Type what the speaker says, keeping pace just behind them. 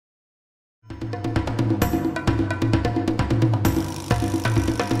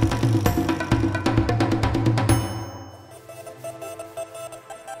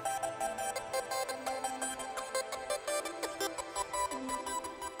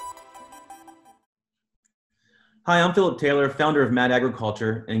Hi, I'm Philip Taylor, founder of Mad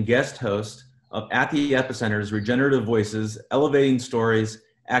Agriculture and guest host of At the Epicenter's Regenerative Voices, Elevating Stories,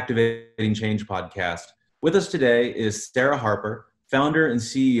 Activating Change podcast. With us today is Sara Harper, founder and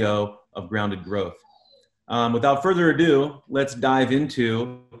CEO of Grounded Growth. Without further ado, let's dive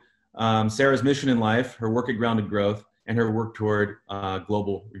into Sara's mission in life, her work at Grounded Growth, and her work toward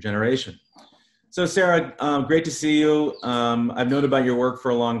global regeneration. So Sara, great to see you. I've known about your work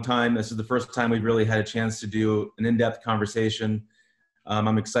for a long time. This is the first time we've really had a chance to do an in-depth conversation.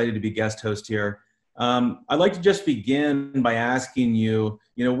 I'm excited to be guest host here. I'd like to just begin by asking you,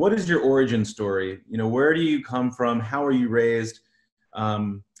 what is your origin story? Where do you come from? How are you raised?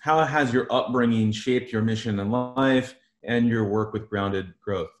 How has your upbringing shaped your mission in life and your work with Grounded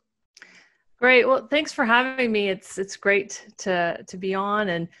Growth? Great. Well, thanks for having me. It's great to be on.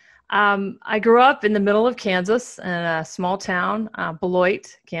 And I grew up in the middle of Kansas in a small town,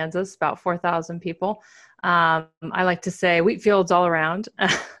 Beloit, Kansas, about 4,000 people. I like to say wheat fields all around.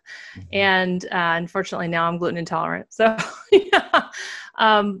 And unfortunately now I'm gluten intolerant. So, yeah.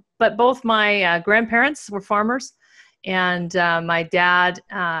 But both my grandparents were farmers, and my dad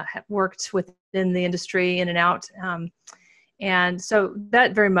worked within the industry in and out. And so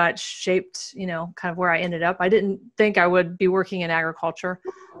that very much shaped, kind of where I ended up. I didn't think I would be working in agriculture.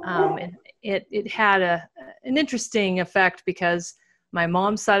 And it had an interesting effect because my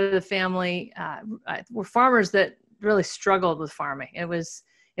mom's side of the family were farmers that really struggled with farming. It was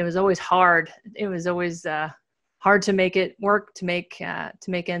always hard. It was always hard to make it work, to make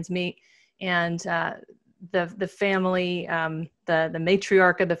ends meet. And the family, the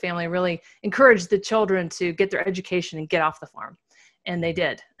matriarch of the family really encouraged the children to get their education and get off the farm. And they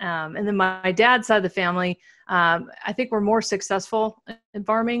did. And then my dad's side of the family, I think were more successful in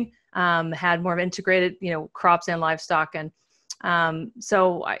farming, had more of integrated, crops and livestock. And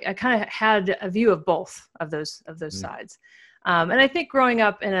so I kind of had a view of both of those sides. And I think growing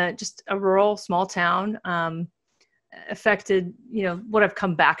up in just a rural small town, affected, what I've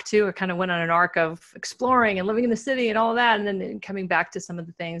come back to. I kind of went on an arc of exploring and living in the city and all of that, and then coming back to some of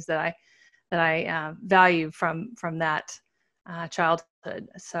the things that I value from that childhood.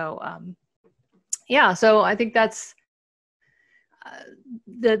 So so I think that's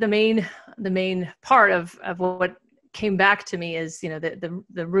the main part of what came back to me is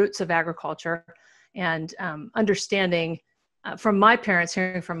the roots of agriculture, and understanding from my parents,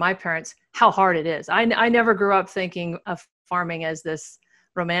 hearing from my parents how hard it is. I never grew up thinking of farming as this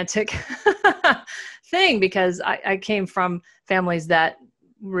romantic thing, because I came from families that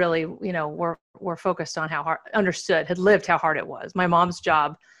really, were focused on how hard, had lived how hard it was. My mom's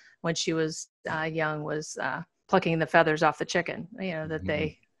job when she was young was plucking the feathers off the chicken, that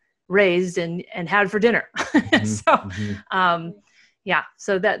they raised and had for dinner.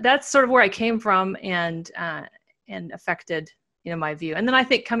 So that's sort of where I came from, and affected, my view. And then I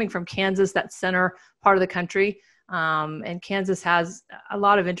think coming from Kansas, that center part of the country, and Kansas has a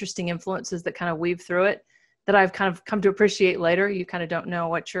lot of interesting influences that kind of weave through it that I've kind of come to appreciate later. You kind of don't know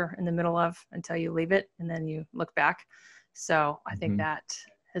what you're in the middle of until you leave it, and then you look back. So I think that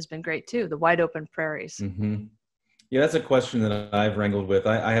has been great too, the wide open prairies. Yeah, that's a question that I've wrangled with.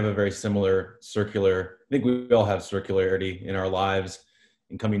 I have a very similar I think we all have circularity in our lives,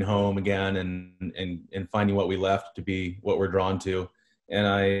 and coming home again and finding what we left to be what we're drawn to. And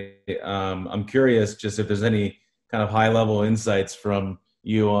I'm curious just if there's any kind of high level insights from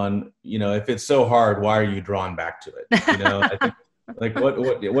you on, if it's so hard, why are you drawn back to it? I think, like, what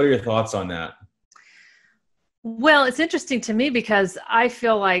are your thoughts on that? Well, it's interesting to me because I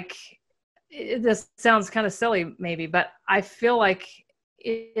feel like this sounds kind of silly maybe, but I feel like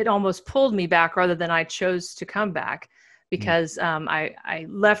it almost pulled me back rather than I chose to come back, because I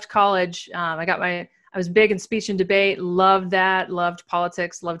left college. I was big in speech and debate, loved that, loved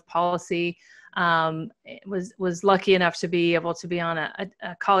politics, loved policy. Was lucky enough to be able to be on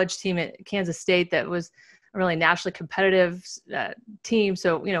a college team at Kansas State that was a really nationally competitive team.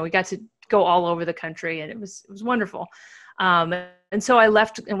 So, we got to go all over the country, and it was wonderful. And so I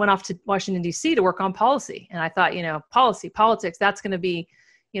left and went off to Washington, D.C. to work on policy. And I thought, politics, that's going to be,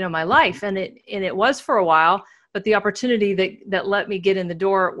 my life. And it was for a while, but the opportunity that let me get in the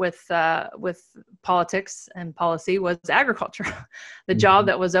door with politics and policy was agriculture. The job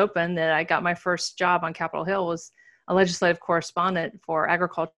that was open, that I got my first job on Capitol Hill, was a legislative correspondent for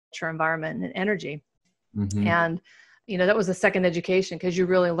agriculture, environment, and energy. And, that was a second education, because you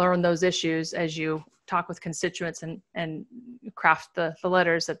really learn those issues as you talk with constituents and craft the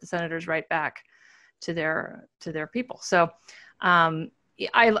letters that the senators write back to their people. So,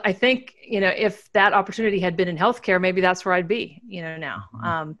 I think, if that opportunity had been in healthcare, maybe that's where I'd be,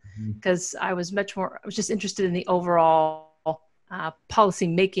 now. Because I was just interested in the overall policy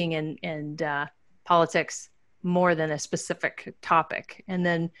making and politics more than a specific topic. And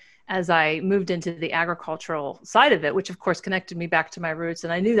then as I moved into the agricultural side of it, which of course connected me back to my roots,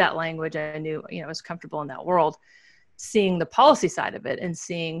 and I knew that language, I knew, I was comfortable in that world, seeing the policy side of it and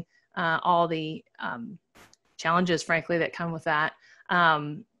seeing all the challenges, frankly, that come with that.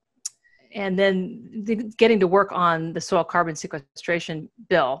 And then getting to work on the soil carbon sequestration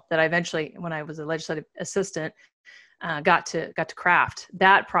bill that I eventually, when I was a legislative assistant, got to craft.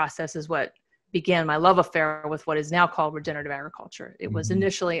 That process is what began my love affair with what is now called regenerative agriculture. It was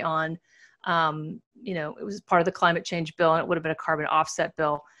initially on, it was part of the climate change bill, and it would have been a carbon offset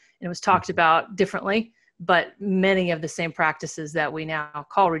bill. And it was talked about differently, but many of the same practices that we now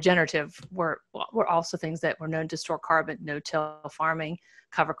call regenerative were also things that were known to store carbon: no-till farming,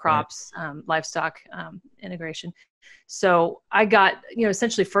 cover crops, livestock integration. So I got,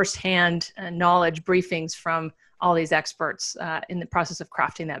 essentially firsthand knowledge briefings from all these experts in the process of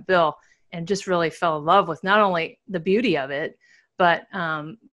crafting that bill, and just really fell in love with not only the beauty of it, but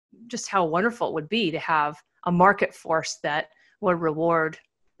just how wonderful it would be to have a market force that would reward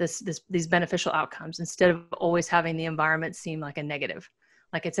these beneficial outcomes, instead of always having the environment seem like a negative.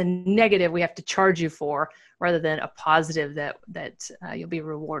 Like it's a negative we have to charge you for, rather than a positive that you'll be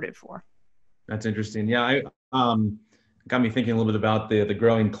rewarded for. That's interesting. Yeah, I got me thinking a little bit about the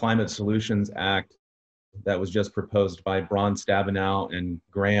Growing Climate Solutions Act that was just proposed by Braun, Stabenow, and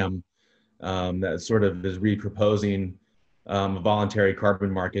Graham. That sort of is reproposing a voluntary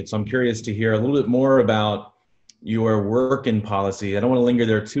carbon market. So I'm curious to hear a little bit more about your work in policy. I don't want to linger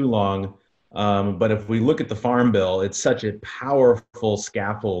there too long, but if we look at the Farm Bill, it's such a powerful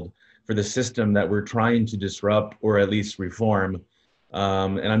scaffold for the system that we're trying to disrupt or at least reform.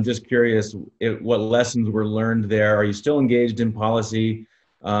 And I'm just curious what lessons were learned there. Are you still engaged in policy?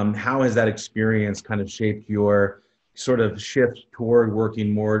 How has that experience kind of shaped your sort of shift toward working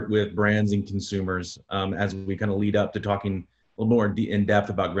more with brands and consumers as we kind of lead up to talking a little more in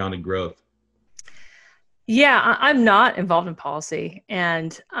depth about grounded growth? Yeah, I'm not involved in policy,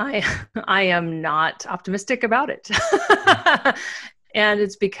 and I am not optimistic about it. And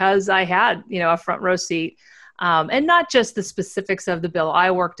it's because I had, a front row seat, and not just the specifics of the bill I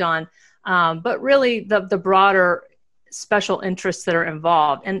worked on, but really the broader special interests that are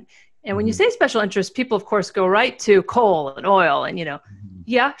involved. And when you say special interests, people, of course, go right to coal and oil and,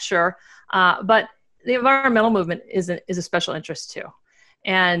 yeah, sure. But the environmental movement is a special interest too.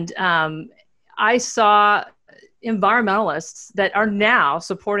 And I saw environmentalists that are now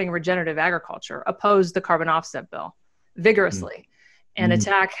supporting regenerative agriculture oppose the carbon offset bill vigorously and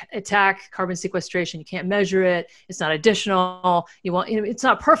attack carbon sequestration. You can't measure it. It's not additional. It's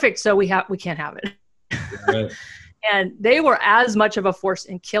not perfect, so we can't have it. Right. And they were as much of a force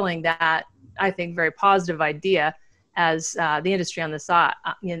in killing that, I think, very positive idea as the industry on the side,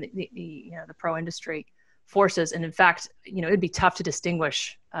 the pro-industry forces. And in fact, it'd be tough to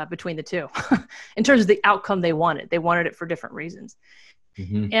distinguish between the two in terms of the outcome they wanted. They wanted it for different reasons.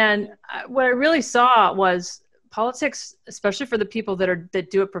 And what I really saw was politics, especially for the people that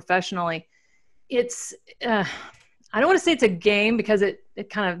do it professionally. It's I don't want to say it's a game, because it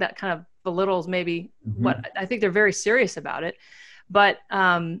kind of belittles maybe what I think. They're very serious about it, but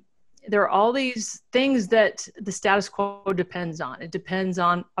there are all these things that the status quo depends on. It depends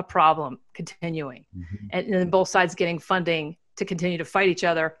on a problem continuing, and then both sides getting funding to continue to fight each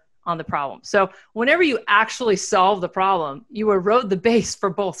other on the problem. So whenever you actually solve the problem, you erode the base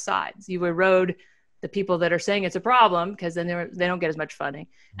for both sides. You erode the people that are saying it's a problem, because then they don't get as much funding,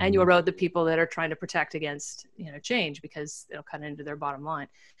 and you erode the people that are trying to protect against change, because it'll cut into their bottom line.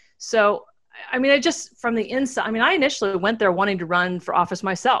 So I mean, from the inside, I initially went there wanting to run for office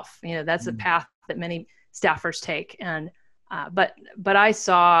myself. That's a path that many staffers take. And, but I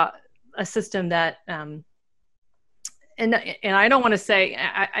saw a system that, and I don't want to say,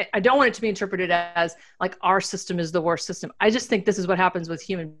 I don't want it to be interpreted as like our system is the worst system. I just think this is what happens with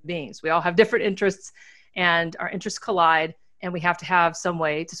human beings. We all have different interests, and our interests collide, and we have to have some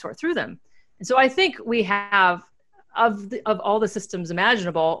way to sort through them. And so I think we have, of all the systems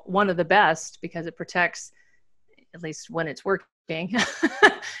imaginable, one of the best, because it protects, at least when it's working,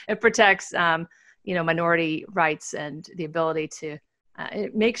 it protects, minority rights and the ability to,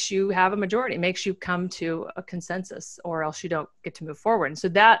 it makes you have a majority. It makes you come to a consensus, or else you don't get to move forward. And so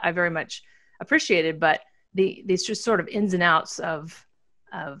that I very much appreciated, but these just sort of ins and outs of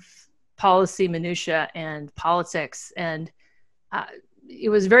policy minutia and politics, and it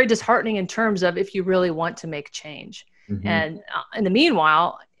was very disheartening in terms of if you really want to make change. And in the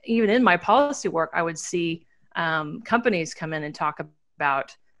meanwhile, even in my policy work, I would see companies come in and talk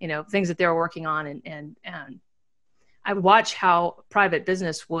about, things that they're working on. And I would watch how private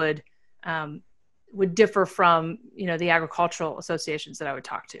business would differ from, the agricultural associations that I would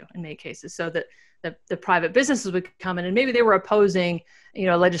talk to in many cases. So that the private businesses would come in and maybe they were opposing,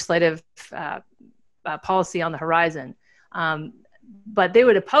 legislative policy on the horizon. But they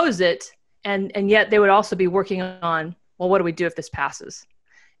would oppose it. And yet they would also be working on, well, what do we do if this passes?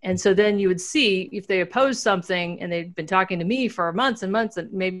 And so then you would see if they opposed something and they'd been talking to me for months and months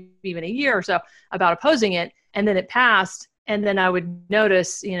and maybe even a year or so about opposing it. And then it passed. And then I would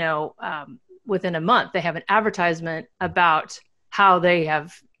notice, within a month, they have an advertisement about how they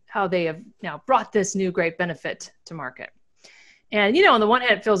have now brought this new great benefit to market. And, on the one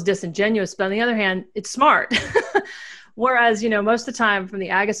hand, it feels disingenuous, but on the other hand, it's smart. Whereas, most of the time from the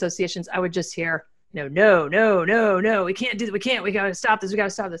ag associations, I would just hear, no, we can't do that. We got to stop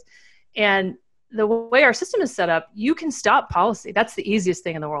this. And the way our system is set up, you can stop policy. That's the easiest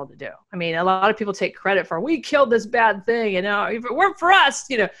thing in the world to do. I mean, a lot of people take credit for, we killed this bad thing, if it weren't for us,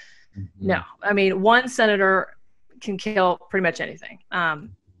 no, I mean, one senator can kill pretty much anything.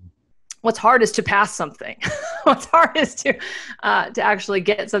 What's hard is to pass something. What's hard is to actually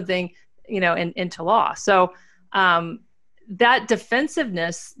get something, into law. So, that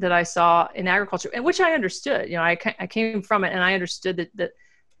defensiveness that I saw in agriculture, and which I understood, I came from it and I understood that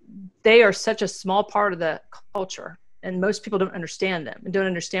they are such a small part of the culture and most people don't understand them and don't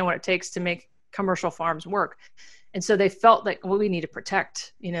understand what it takes to make commercial farms work. And so they felt like, well, we need to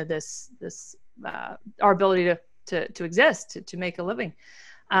protect, this our ability to exist, to make a living.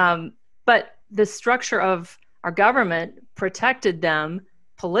 But the structure of our government protected them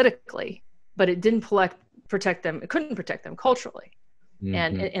politically, but it didn't protect them. It couldn't protect them culturally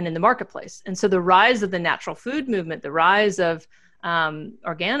and in the marketplace. And so the rise of the natural food movement, the rise of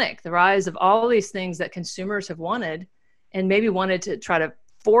organic, the rise of all these things that consumers have wanted and maybe wanted to try to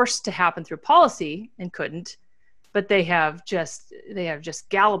force to happen through policy and couldn't, but they have just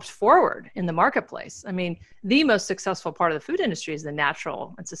galloped forward in the marketplace. I mean, the most successful part of the food industry is the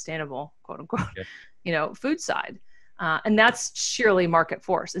natural and sustainable, quote unquote, food side. And that's sheerly market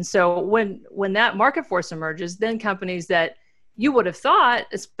force. And so when that market force emerges, then companies that you would have thought,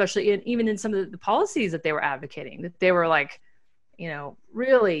 especially even in some of the policies that they were advocating, that they were like,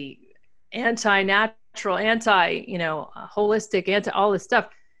 really anti-natural, holistic, anti all this stuff.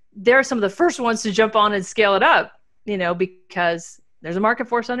 They're some of the first ones to jump on and scale it up, because there's a market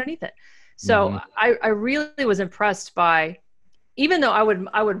force underneath it. So I really was impressed by, even though I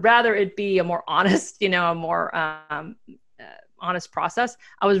would rather it be a more honest, a more honest process.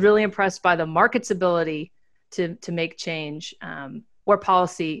 I was really impressed by the market's ability to make change where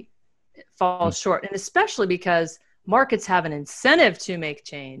policy falls short, and especially because markets have an incentive to make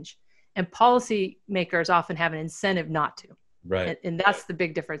change, and policy makers often have an incentive not to. Right, and that's the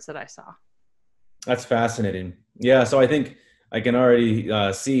big difference that I saw. That's fascinating. Yeah, so I think I can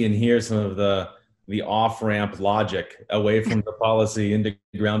already see and hear some of the off-ramp logic away from the policy into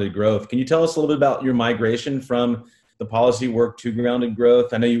grounded growth. Can you tell us a little bit about your migration from the policy work to grounded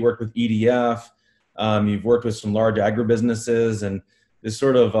growth? I know you worked with EDF, you've worked with some large agribusinesses, and this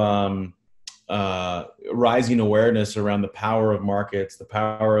sort of rising awareness around the power of markets, the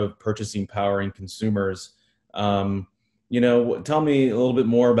power of purchasing power in consumers. Tell me a little bit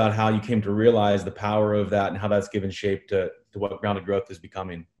more about how you came to realize the power of that and how that's given shape to what grounded growth is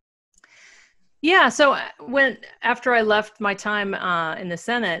becoming. Yeah. So after I left my time in the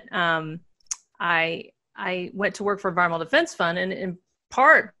Senate, I went to work for Environmental Defense Fund, and in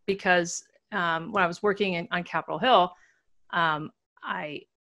part because when I was working on Capitol Hill,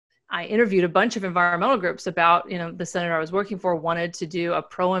 I interviewed a bunch of environmental groups about, the senator I was working for wanted to do a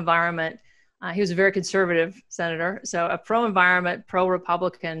pro-environment. He was a very conservative senator, so a pro-environment,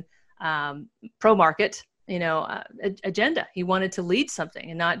 pro-Republican, pro-market, agenda. He wanted to lead something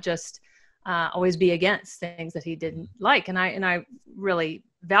and not just always be against things that he didn't like. And I really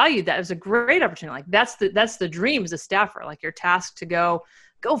valued that. It was a great opportunity. Like that's the dream as a staffer. Like you're tasked to go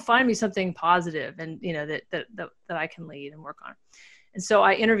find me something positive and that I can lead and work on. And so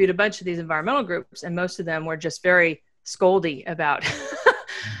I interviewed a bunch of these environmental groups, and most of them were just very scoldy about,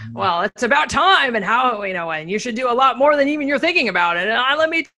 well, it's about time and how, and you should do a lot more than even you're thinking about it. And let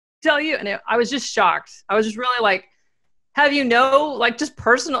me tell you, and I was just shocked. I was just really like, have just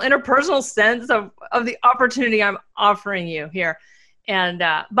interpersonal sense of the opportunity I'm offering you here. And,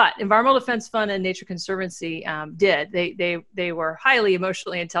 but Environmental Defense Fund and Nature Conservancy did. They were highly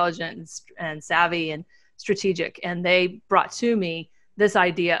emotionally intelligent and savvy and strategic. And they brought to me this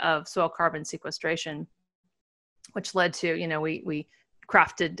idea of soil carbon sequestration which led to, we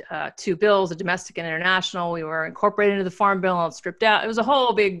crafted 2 bills, a domestic and international. We were incorporated into the Farm Bill and stripped out. It was a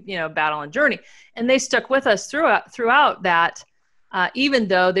whole big, battle and journey. And they stuck with us throughout that, even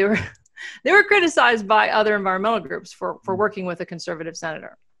though they were criticized by other environmental groups for working with a conservative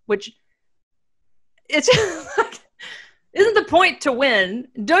senator, which it's like, isn't the point to win?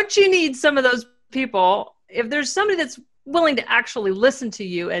 Don't you need some of those people? If there's somebody that's willing to actually listen to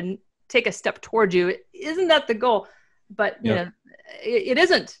you and take a step toward you, isn't that the goal? But, it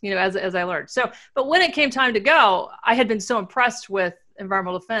isn't, as I learned. So, but when it came time to go, I had been so impressed with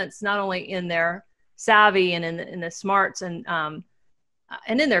environmental defense, not only in their savvy and in the smarts and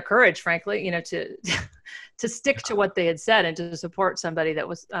in their courage, frankly, to stick to what they had said and to support somebody that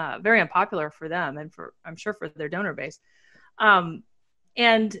was very unpopular for them and I'm sure for their donor base. And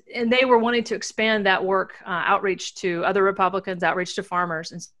they were wanting to expand that work, outreach to other Republicans, outreach to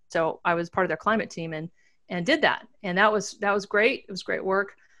farmers. And so I was part of their climate team and did that. And that was great. It was great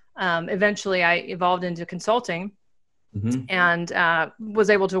work. Eventually I evolved into consulting and was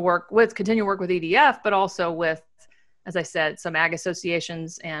able to continue work with EDF, but also with, as I said, some ag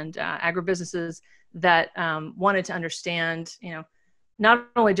associations and agribusinesses that wanted to understand, not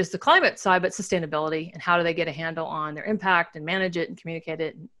only just the climate side, but sustainability and how do they get a handle on their impact and manage it and communicate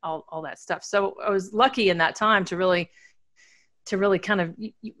it and all that stuff. So I was lucky in that time to really kind of,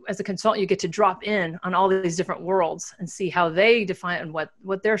 as a consultant, you get to drop in on all these different worlds and see how they define and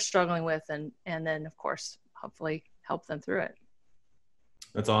what they're struggling with. And then of course, hopefully help them through it.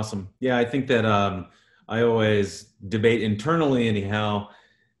 That's awesome. Yeah. I think that I always debate internally anyhow,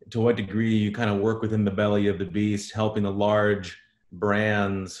 to what degree you kind of work within the belly of the beast, helping the large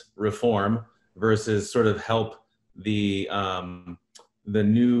brands reform versus sort of help the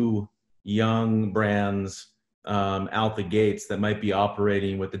new young brands out the gates that might be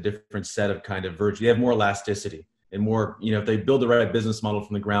operating with a different set of kind of virtue. They have more elasticity and more, if they build the right business model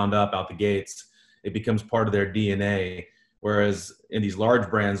from the ground up out the gates, it becomes part of their DNA. Whereas in these large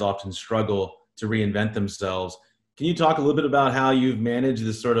brands often struggle to reinvent themselves. Can you talk a little bit about how you've managed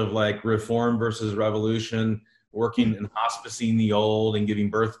this sort of like reform versus revolution, working and hospicing the old and giving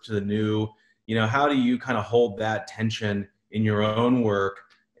birth to the new? How do you kind of hold that tension in your own work?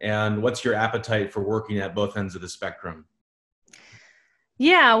 And what's your appetite for working at both ends of the spectrum?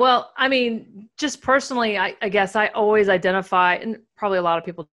 Yeah, well, I mean, just personally, I guess I always identify, and probably a lot of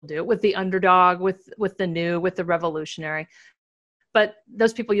people do, with the underdog, with the new, with the revolutionary. But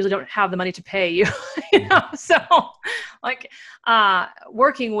those people usually don't have the money to pay you, So, like,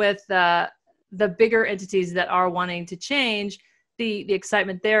 working with the bigger entities that are wanting to change, the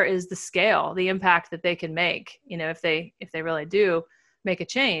excitement there is the scale, the impact that they can make. If they really do make a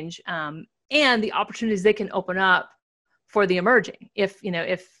change, and the opportunities they can open up for the emerging, if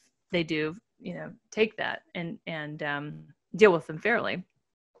they do, take that and deal with them fairly.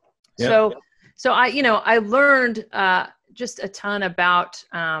 Yep. So I learned just a ton about,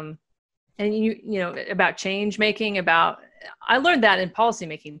 and about change making, I learned that in policy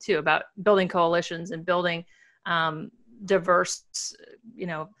making too, about building coalitions and building diverse,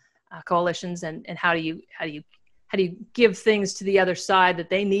 coalitions and how do you give things to the other side that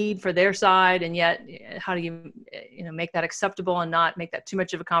they need for their side, and yet how do you make that acceptable and not make that too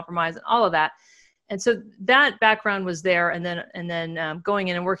much of a compromise and all of that. And so that background was there, and then going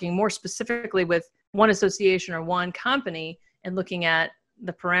in and working more specifically with one association or one company and looking at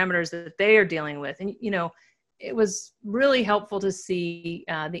the parameters that they are dealing with. And it was really helpful to see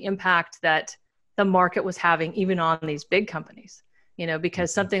the impact that the market was having even on these big companies.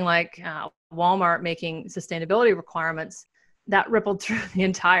 Because something like Walmart making sustainability requirements, that rippled through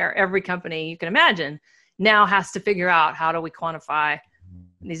every company you can imagine now has to figure out, how do we quantify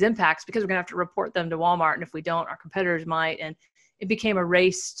these impacts, because we're going to have to report them to Walmart. And if we don't, our competitors might. And it became a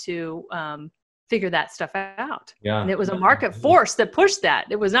race to figure that stuff out. Yeah. And it was a market force that pushed that.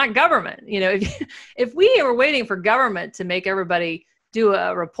 It was not government. If we were waiting for government to make everybody do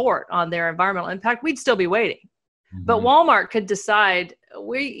a report on their environmental impact, we'd still be waiting. Mm-hmm. But Walmart could decide,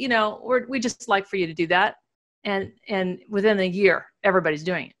 we just like for you to do that. And within a year, everybody's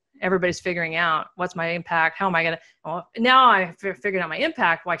doing it. Everybody's figuring out, what's my impact? How am I going to, well, now I figured out my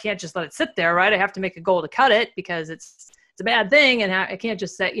impact. Well, I can't just let it sit there, right? I have to make a goal to cut it because it's a bad thing. And I can't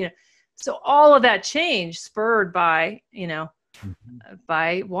just say, so all of that change spurred by,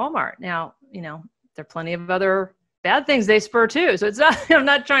 by Walmart. Now, there are plenty of other bad things they spur too. So it's not, I'm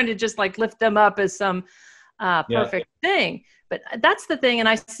not trying to just like lift them up as some perfect thing, but that's the thing. And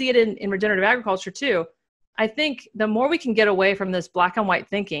I see it in regenerative agriculture too. I think the more we can get away from this black and white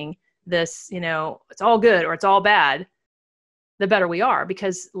thinking, this, it's all good or it's all bad, the better we are,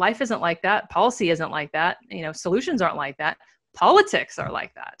 because life isn't like that. Policy isn't like that. Solutions aren't like that. Politics are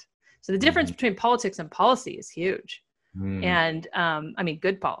like that. So the difference between politics and policy is huge. And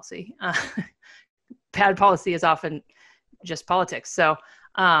good policy. Bad policy is often just politics. So,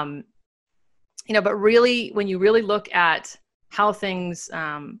 but really, when you really look at how things,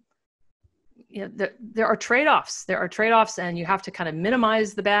 there are trade-offs. There are trade-offs, and you have to kind of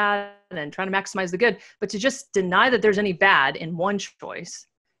minimize the bad and try to maximize the good. But to just deny that there's any bad in one choice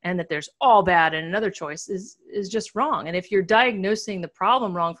and that there's all bad in another choice is just wrong. And if you're diagnosing the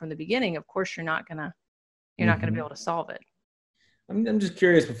problem wrong from the beginning, of course, you're not gonna be able to solve it. I'm just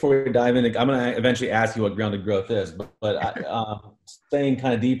curious, before we dive in, I'm going to eventually ask you what grounded growth is, but staying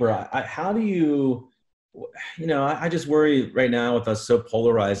kind of deeper, how do you, I just worry right now with us so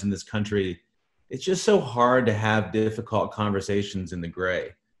polarized in this country. It's just so hard to have difficult conversations in the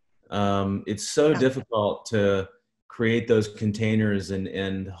gray. It's so difficult to create those containers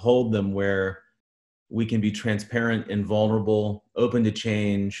and hold them where we can be transparent and vulnerable, open to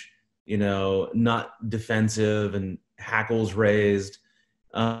change, not defensive and hackles raised.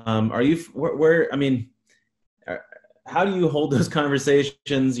 How do you hold those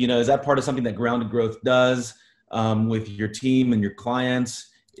conversations? Is that part of something that grounded growth does with your team and your clients?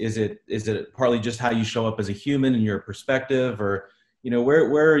 Is it partly just how you show up as a human and your perspective, or,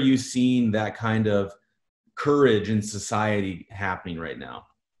 where are you seeing that kind of courage in society happening right now?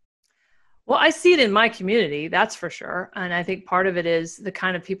 Well, I see it in my community, that's for sure. And I think part of it is the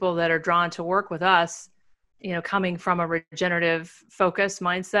kind of people that are drawn to work with us, coming from a regenerative focus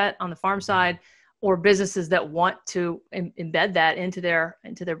mindset on the farm side, or businesses that want to embed that into their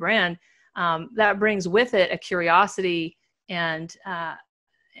brand. That brings with it a curiosity, and I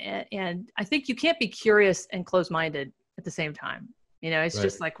think you can't be curious and closed-minded at the same time. It's right.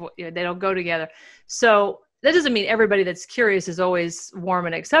 Just like they don't go together. So that doesn't mean everybody that's curious is always warm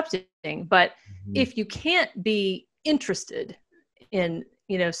and accepting, but if you can't be interested in,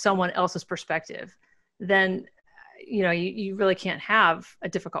 someone else's perspective, then, you really can't have a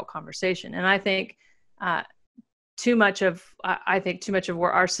difficult conversation. And I think too much of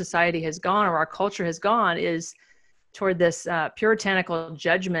where our society has gone, or our culture has gone, is toward this puritanical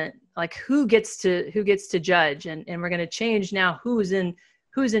judgment, like who gets to judge, and we're going to change now who's in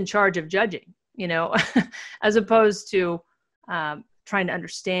charge of judging, as opposed to trying to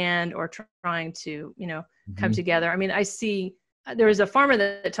understand or trying to, come together. I see there was a farmer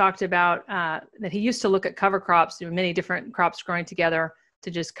that talked about that he used to look at cover crops, many different crops growing together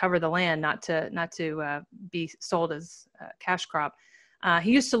to just cover the land, not to be sold as a cash crop.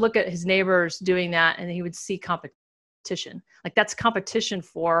 He used to look at his neighbors doing that, and he would see competition. Like, that's competition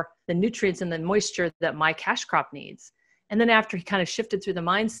for the nutrients and the moisture that my cash crop needs. And then after he kind of shifted through the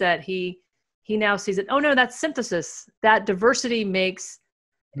mindset, he now sees it. Oh no, that's synthesis. That diversity makes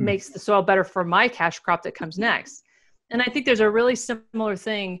the soil better for my cash crop that comes next. And I think there's a really similar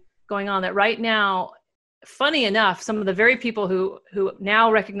thing going on, that right now, funny enough, some of the very people who now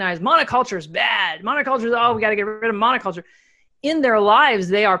recognize monoculture is bad. Monoculture is, we got to get rid of monoculture. In their lives,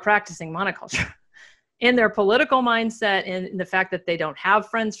 they are practicing monoculture. In their political mindset, and in the fact that they don't have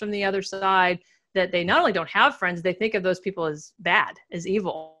friends from the other side, that they not only don't have friends, they think of those people as bad, as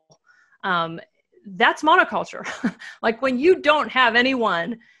evil. That's monoculture. Like, when you don't have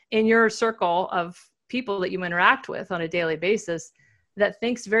anyone in your circle of people that you interact with on a daily basis that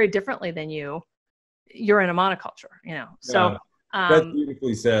thinks very differently than you're in a monoculture, So that's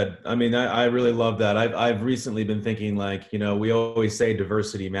beautifully said. I really love that. I've recently been thinking, like, we always say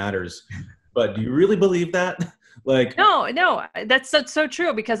diversity matters, but do you really believe that? Like, no, that's so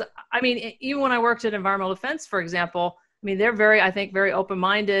true. Because even when I worked at Environmental Defense, for example, they're very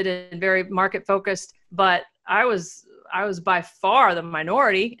open-minded and very market focused, but I was by far the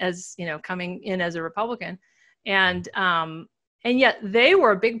minority, as coming in as a Republican, and yet they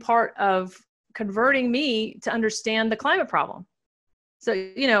were a big part of converting me to understand the climate problem. So,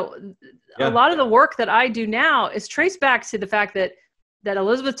 a lot of the work that I do now is traced back to the fact that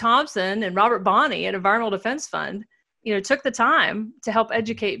Elizabeth Thompson and Robert Bonney at Environmental Defense Fund, took the time to help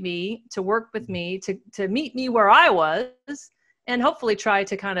educate me, to work with me, to meet me where I was, and hopefully try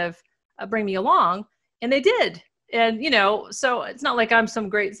to kind of bring me along. And they did. And, so it's not like I'm some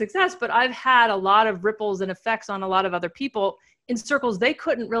great success, but I've had a lot of ripples and effects on a lot of other people in circles they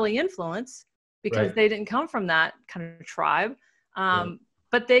couldn't really influence, because they didn't come from that kind of tribe.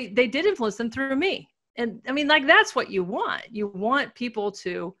 But they did influence them through me. And that's what you want. You want people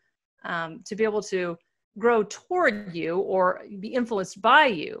to be able to grow toward you or be influenced by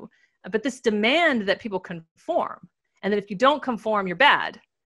you. But this demand that people conform, and that if you don't conform, you're bad.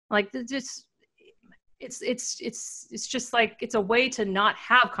 Like, it's just like, it's a way to not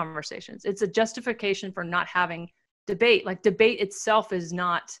have conversations. It's a justification for not having debate. Like, debate itself is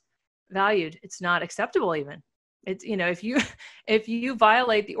not valued. It's not acceptable even. It's, if you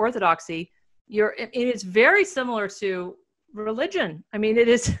violate the orthodoxy, it's very similar to religion. I mean, it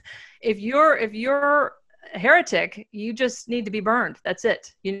is, if you're a heretic, you just need to be burned. That's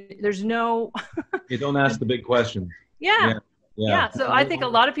it. There's no. You don't ask the big questions. Yeah. So I think a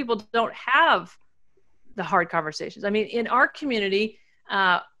lot of people don't have the hard conversations. I mean, in our community,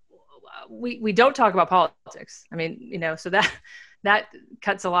 we don't talk about politics. I mean, so that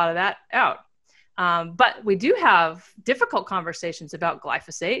cuts a lot of that out. But we do have difficult conversations about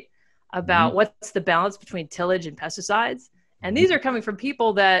glyphosate, about what's the balance between tillage and pesticides. And these are coming from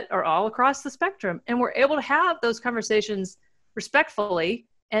people that are all across the spectrum. And we're able to have those conversations respectfully,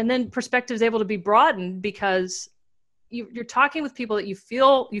 and then perspective is able to be broadened because you're talking with people that you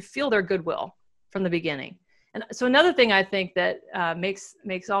feel their goodwill from the beginning. And so another thing I think that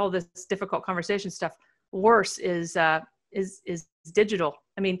makes all this difficult conversation stuff worse is digital.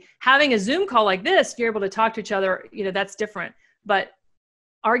 I mean, having a Zoom call like this, you're able to talk to each other, that's different. But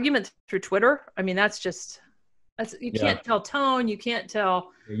arguments through Twitter, I mean, you can't tell tone, you can't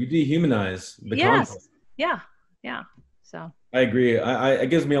tell. You dehumanize the conflict. Yeah. So I agree. It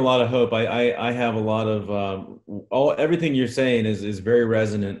gives me a lot of hope. I have a lot of everything you're saying is very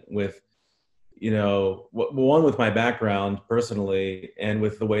resonant with, one, with my background personally, and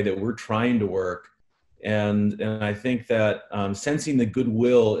with the way that we're trying to work. And I think that sensing the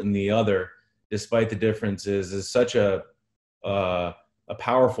goodwill in the other, despite the differences, is such a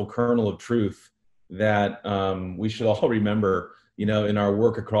powerful kernel of truth that we should all remember, in our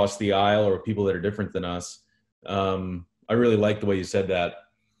work across the aisle or people that are different than us. I really like the way you said that.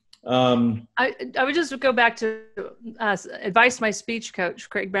 I would just go back to advice my speech coach,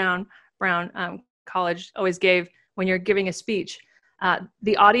 Craig Brown, college always gave when you're giving a speech.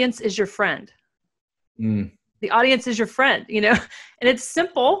 The audience is your friend. The audience is your friend, and it's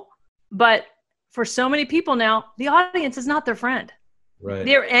simple, but for so many people now, the audience is not their friend. Right.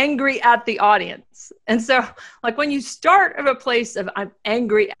 They're angry at the audience. And so, like, when you start at a place of I'm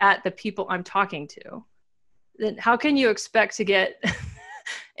angry at the people I'm talking to, then how can you expect to get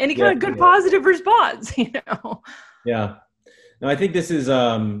any kind of good positive response, Yeah. No, I think this is,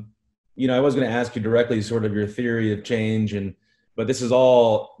 I was going to ask you directly sort of your theory of change, but this is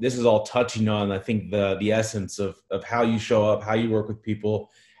all touching on, I think, the essence of how you show up, how you work with people,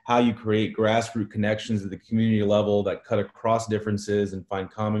 how you create grassroots connections at the community level that cut across differences and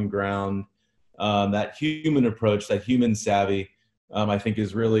find common ground. That human approach, that human savvy, I think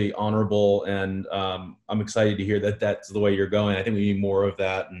is really honorable. And I'm excited to hear that that's the way you're going. I think we need more of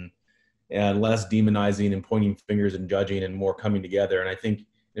that and less demonizing and pointing fingers and judging, and more coming together. And I think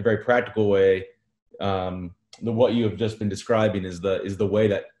in a very practical way, what you have just been describing is the way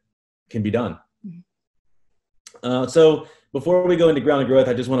that can be done. So before we go into Grounded Growth,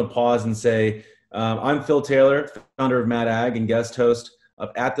 I just want to pause and say, I'm Phil Taylor, founder of Mad Ag and guest host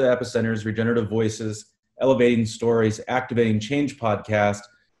of At the Epicenter's Regenerative Voices, Elevating Stories, Activating Change podcast.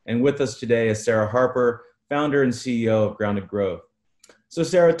 And with us today is Sara Harper, founder and CEO of Grounded Growth. So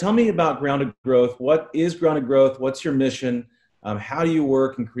Sara, tell me about Grounded Growth. What is Grounded Growth? What's your mission? How do you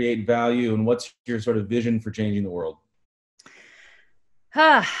work and create value? And what's your sort of vision for changing the world?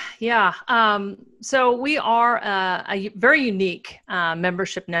 So we are a very unique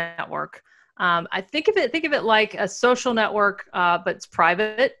membership network. I think of it like a social network, but it's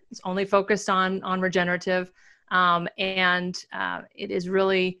private. It's only focused on regenerative, and it is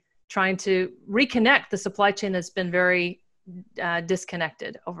really trying to reconnect the supply chain that's been very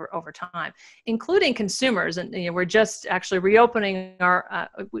disconnected over time, including consumers. And we're just actually reopening our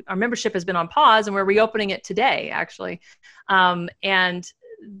membership has been on pause, and we're reopening it today, actually. And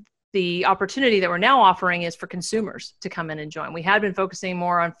the opportunity that we're now offering is for consumers to come in and join. We had been focusing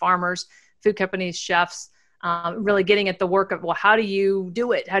more on farmers, food companies, chefs, really getting at the work of, well, how do you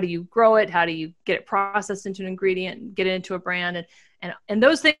do it? How do you grow it? How do you get it processed into an ingredient and get it into a brand? And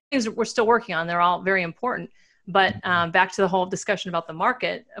those things we're still working on. They're all very important. But back to the whole discussion about the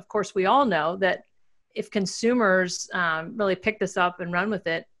market, of course, we all know that if consumers really pick this up and run with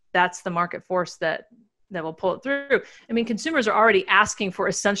it, that's the market force that will pull it through. I mean, consumers are already asking for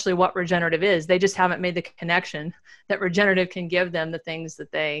essentially what regenerative is. They just haven't made the connection that regenerative can give them the things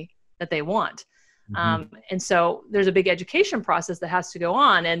that they want. And so there's a big education process that has to go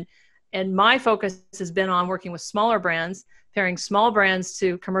on. And my focus has been on working with smaller brands, pairing small brands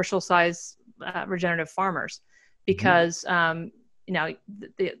to commercial size regenerative farmers. Because the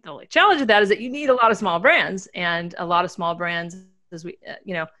only challenge of that is that you need a lot of small brands, and a lot of small brands, as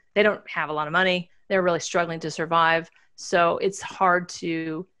they don't have a lot of money. they're really struggling to survive. So it's hard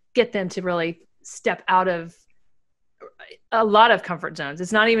to get them to really step out of a lot of comfort zones.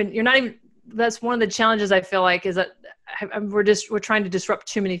 That's one of the challenges I feel like, is that we're trying to disrupt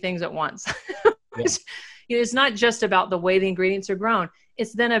too many things at once. Yeah. It's not just about the way the ingredients are grown.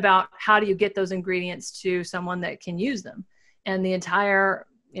 It's then about how do you get those ingredients to someone that can use them. And the entire,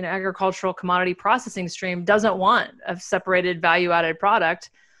 agricultural commodity processing stream doesn't want a separated value-added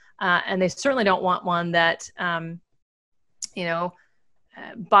product. And they certainly don't want one that,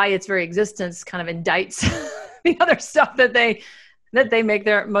 by its very existence kind of indicts the other stuff that they make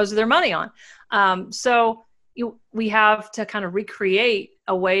most of their money on. So we have to kind of recreate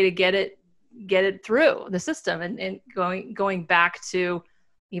a way to get it through the system, and going back to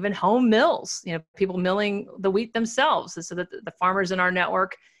even home mills, people milling the wheat themselves, so that the farmers in our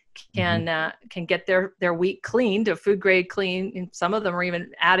network can get their wheat cleaned to food grade clean. And some of them are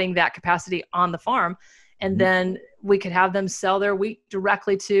even adding that capacity on the farm. And then we could have them sell their wheat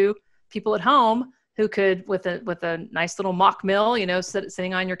directly to people at home who could, with a nice little mock mill,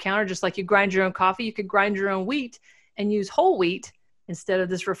 sitting on your counter, just like you grind your own coffee, you could grind your own wheat and use whole wheat instead of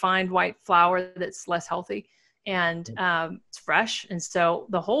this refined white flour that's less healthy, and it's fresh. And so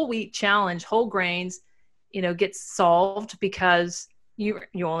the whole wheat challenge, whole grains, gets solved because you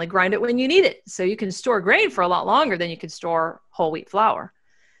only grind it when you need it. So you can store grain for a lot longer than you can store whole wheat flour.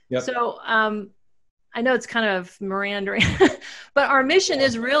 Yep. So I know it's kind of meandering, but our mission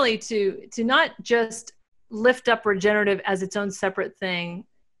is really to not just lift up regenerative as its own separate thing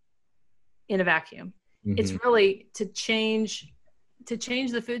in a vacuum. It's really to change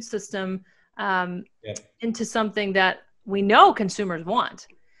the food system into something that we know consumers want,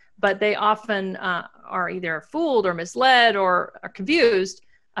 but they often are either fooled or misled or are confused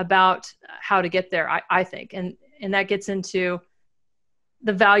about how to get there, I think. And that gets into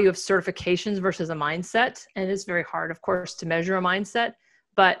the value of certifications versus a mindset. And it's very hard, of course, to measure a mindset,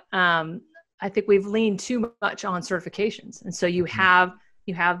 but I think we've leaned too much on certifications. And so you have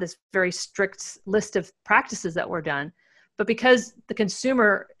this very strict list of practices that were done, but because the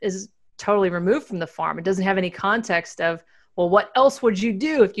consumer is totally removed from the farm, it doesn't have any context of, well, what else would you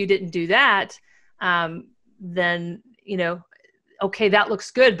do if you didn't do that? Then, okay, that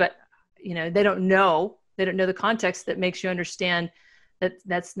looks good, but they don't know the context that makes you understand that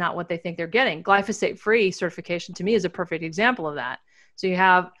that's not what they think they're getting. Glyphosate-free certification to me is a perfect example of that. So you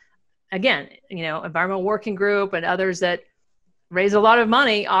have, again, Environmental Working Group and others that raise a lot of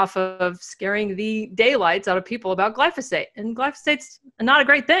money off of scaring the daylights out of people about glyphosate. And glyphosate's not a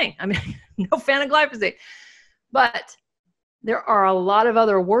great thing. I mean, no fan of glyphosate. But there are a lot of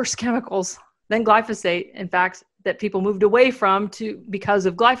other worse chemicals than glyphosate, in fact, that people moved away from because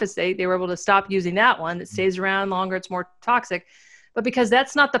of glyphosate. They were able to stop using that one. That stays around longer. It's more toxic. But because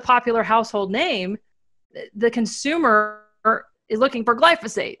that's not the popular household name, the consumer is looking for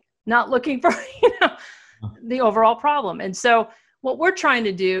glyphosate, not looking for the overall problem. And so what we're trying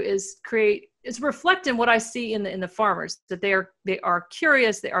to do is reflect in what I see in the farmers, that they are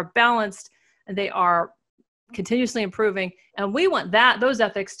curious, they are balanced, and they are continuously improving. And we want those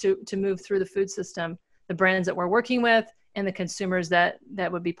ethics to move through the food system, the brands that we're working with, and the consumers that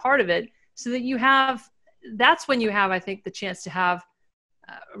would be part of it, so that that's when you have, I think, the chance to have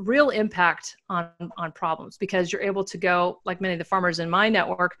real impact on problems, because you're able to go, like many of the farmers in my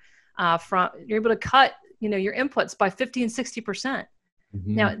network, you're able to cut, your inputs by 50 and 60%.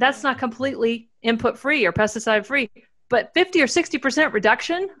 Now, that's not completely input free or pesticide free, but 50 or 60%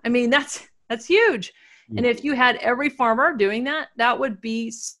 reduction, I mean, that's huge. And if you had every farmer doing that, that would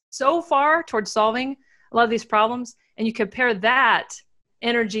be so far towards solving a lot of these problems. And you compare that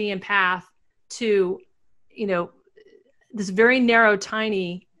energy and path to, this very narrow,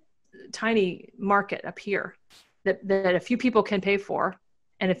 tiny market up here that a few people can pay for,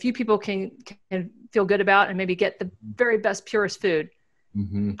 and a few people can feel good about, and maybe get the very best, purest food.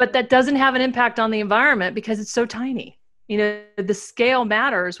 But that doesn't have an impact on the environment because it's so tiny. The scale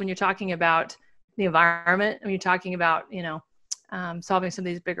matters when you're talking about the environment, when you're talking about, solving some of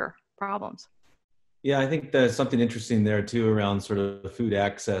these bigger problems. Yeah, I think there's something interesting there too around sort of food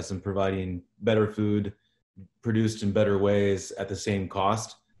access and providing better food produced in better ways at the same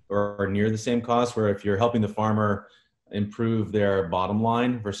cost or near the same cost, where if you're helping the farmer improve their bottom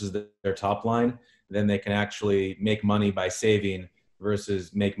line versus their top line, then they can actually make money by saving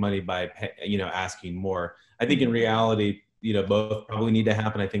versus make money by, asking more. I think in reality, both probably need to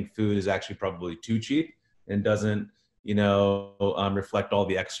happen. I think food is actually probably too cheap and doesn't, reflect all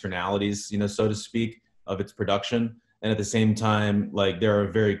the externalities, so to speak, of its production. And at the same time, like, there are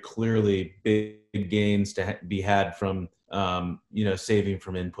very clearly big gains to be had from saving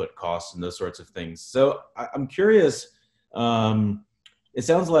from input costs and those sorts of things. So I'm curious. It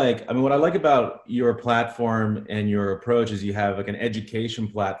sounds like, I mean, what I like about your platform and your approach is you have like an education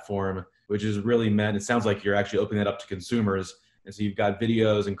platform, which is really meant, it sounds like you're actually opening that up to consumers. And so you've got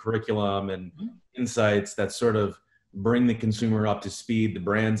videos and curriculum and insights that sort of bring the consumer up to speed, the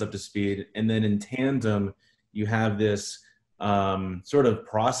brands up to speed. And then in tandem, you have this sort of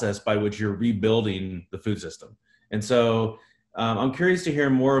process by which you're rebuilding the food system. And so I'm curious to hear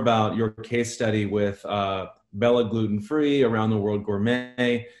more about your case study with Bella Gluten-Free, Around the World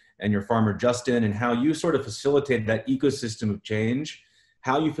Gourmet, and your farmer Justin, and how you sort of facilitated that ecosystem of change,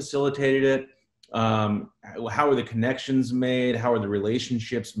 how you facilitated it, how are the connections made, how are the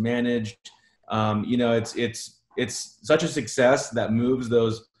relationships managed. It's such a success that moves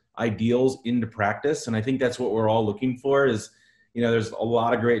those ideals into practice, and I think that's what we're all looking for. Is there's a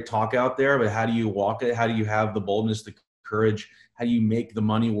lot of great talk out there, but how do you walk it? How do you have the boldness, the courage? How do you make the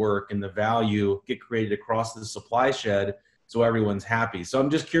money work and the value get created across the supply shed so everyone's happy? So I'm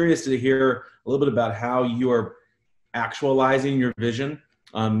just curious to hear a little bit about how you are actualizing your vision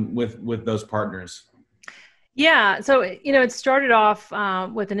with those partners. Yeah, so it started off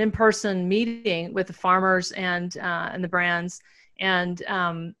with an in-person meeting with the farmers and the brands, and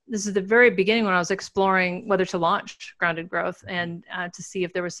this is the very beginning when I was exploring whether to launch Grounded Growth and to see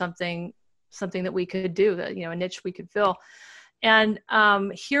if there was something that we could do, that a niche we could fill. And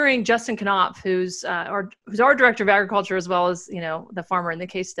hearing Justin Knopf, who's our director of agriculture as well as the farmer in the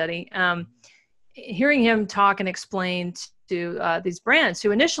case study, hearing him talk and explain to these brands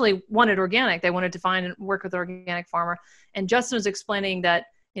who initially wanted organic, they wanted to find and work with an organic farmer, and Justin was explaining that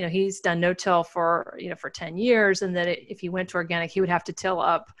he's done no-till for 10 years, and that if he went to organic, he would have to till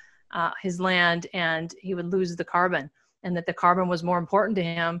up his land and he would lose the carbon, and that the carbon was more important to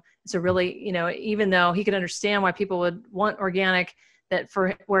him. So really, even though he could understand why people would want organic, that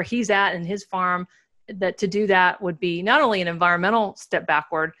for where he's at in his farm, that to do that would be not only an environmental step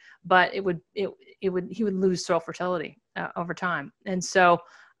backward, but he would lose soil fertility over time. And so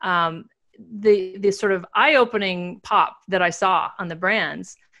the sort of eye-opening pop that I saw on the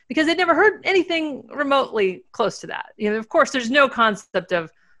brands, because they'd never heard anything remotely close to that. Of course, there's no concept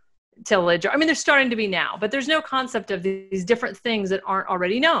of tillage. I mean, there's starting to be now, but there's no concept of these different things that aren't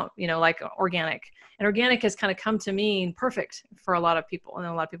already known, like organic. And organic has kind of come to mean perfect for a lot of people and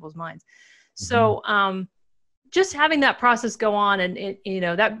in a lot of people's minds. Mm-hmm. So just having that process go on, and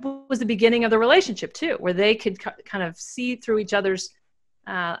that was the beginning of the relationship too, where they could kind of see through each other's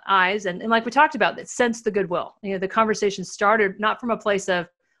eyes. And like we talked about, that sense the goodwill. The conversation started not from a place of,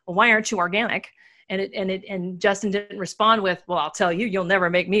 well, why aren't you organic? And Justin didn't respond with, well, I'll tell you, you'll never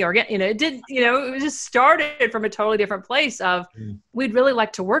make me organic. It just started from a totally different place of, we'd really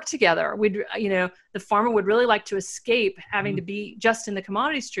like to work together. The farmer would really like to escape having to be just in the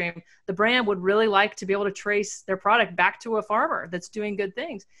commodity stream. The brand would really like to be able to trace their product back to a farmer that's doing good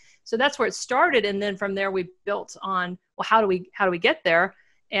things. So that's where it started. And then from there, we built on, well, how do we get there?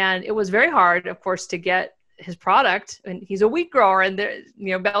 And it was very hard, of course, to get his product, and he's a wheat grower, and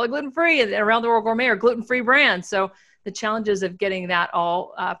Bella Gluten-Free and Around the World Gourmet are gluten-free brands. So the challenges of getting that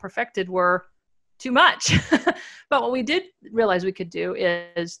all perfected were too much. But what we did realize we could do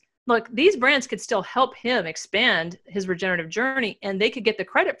is, look, these brands could still help him expand his regenerative journey, and they could get the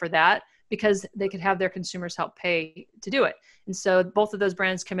credit for that because they could have their consumers help pay to do it. And so both of those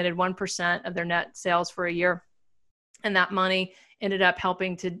brands committed 1% of their net sales for a year. And that money ended up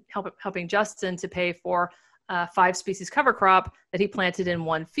helping Justin to pay for 5 species cover crop that he planted in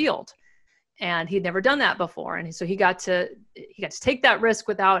one field. And he'd never done that before. And so he got to take that risk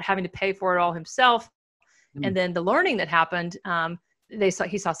without having to pay for it all himself. And then the learning that happened,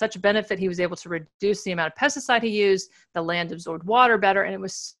 he saw such a benefit. He was able to reduce the amount of pesticide he used. The land absorbed water better. And it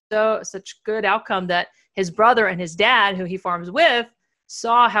was such good outcome that his brother and his dad, who he farms with,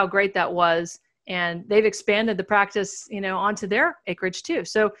 saw how great that was. And they've expanded the practice, onto their acreage too.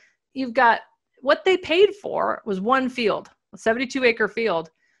 So you've got, what they paid for was one field, a 72-acre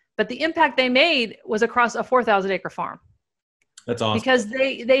field, but the impact they made was across a 4,000-acre farm. That's awesome. Because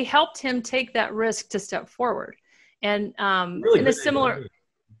they helped him take that risk to step forward. And really in a similar,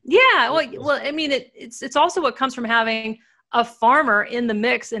 yeah, well, I mean, it's also what comes from having a farmer in the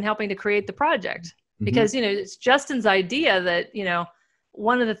mix and helping to create the project. Because it's Justin's idea that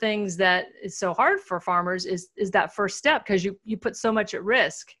one of the things that is so hard for farmers is that first step, because you put so much at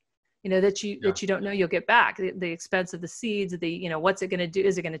risk. That you don't know you'll get back. The expense of the seeds, what's it going to do?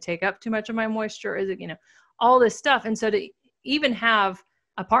 Is it going to take up too much of my moisture? Is it, all this stuff. And so to even have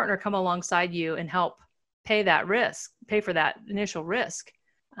a partner come alongside you and help pay for that initial risk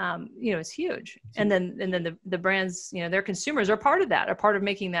is huge. And then the brands, their consumers are part of that, are part of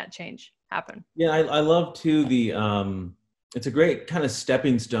making that change happen. Yeah, I love too it's a great kind of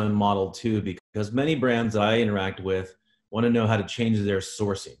stepping stone model too, because many brands that I interact with want to know how to change their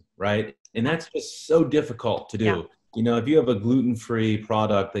sourcing, right? And that's just so difficult to do. Yeah. If you have a gluten-free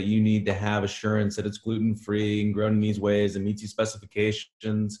product that you need to have assurance that it's gluten-free and grown in these ways and meets these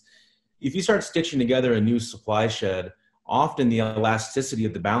specifications, if you start stitching together a new supply shed, often the elasticity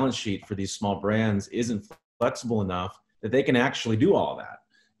of the balance sheet for these small brands isn't flexible enough that they can actually do all that.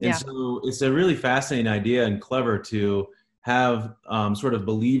 And so it's a really fascinating idea and clever to have sort of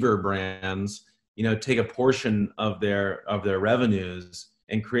believer brands, take a portion of their revenues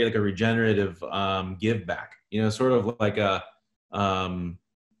and create like a regenerative give back, sort of like a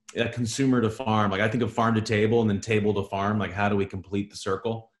consumer to farm. Like I think of farm to table and then table to farm, like how do we complete the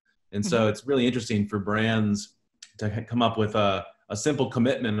circle? And so it's really interesting for brands to come up with a simple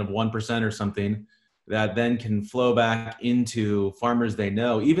commitment of 1% or something that then can flow back into farmers they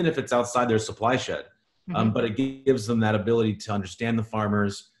know, even if it's outside their supply shed. But it gives them that ability to understand the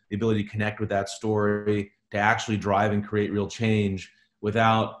farmers, the ability to connect with that story, to actually drive and create real change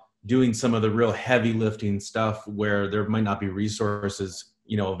without doing some of the real heavy lifting stuff where there might not be resources,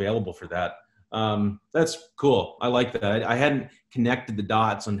 available for that. That's cool. I like that. I hadn't connected the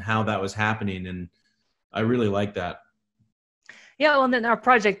dots on how that was happening, and I really like that. Yeah, well, and then our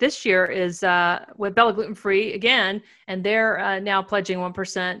project this year is with Bella Gluten Free again, and they're now pledging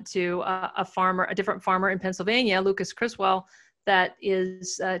 1% to a different farmer in Pennsylvania, Lucas Criswell, that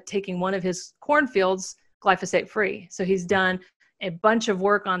is taking one of his cornfields glyphosate free. So he's done a bunch of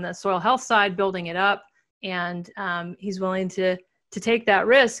work on the soil health side, building it up, and he's willing to take that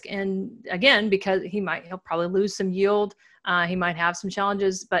risk. And again, because he'll probably lose some yield, he might have some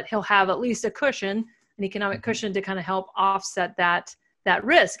challenges, but he'll have at least a cushion, an economic cushion, to kind of help offset that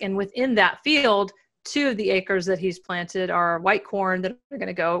risk. And within that field, 2 of the acres that he's planted are white corn that are going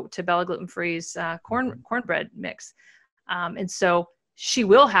to go to Bella Gluten Free's cornbread mix. And so she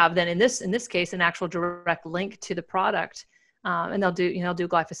will have then in this case an actual direct link to the product, and they'll do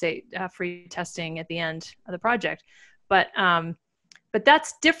glyphosate free testing at the end of the project. But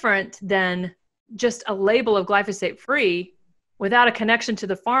that's different than just a label of glyphosate free without a connection to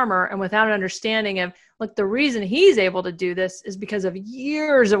the farmer and without an understanding of, look, the reason he's able to do this is because of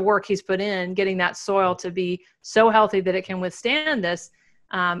years of work he's put in getting that soil to be so healthy that it can withstand this.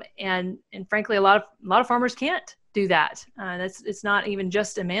 And frankly, a lot of farmers can't do that. It's not even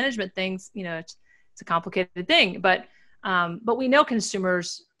just a management thing. It's a complicated thing, but we know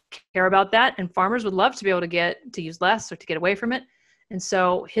consumers care about that, and farmers would love to be able to use less or to get away from it. And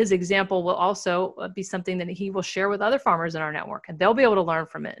so his example will also be something that he will share with other farmers in our network, and they'll be able to learn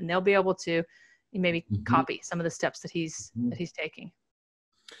from it, and they'll be able to maybe copy some of the steps that he's taking.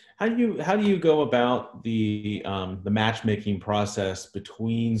 How do you go about the matchmaking process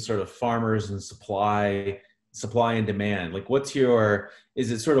between sort of farmers and supply and demand? Like,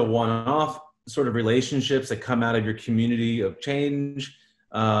 is it sort of one-off sort of relationships that come out of your community of change?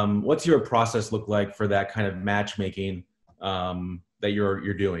 What's your process look like for that kind of matchmaking that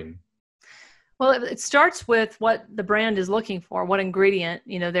you're doing? Well, it starts with what the brand is looking for, what ingredient,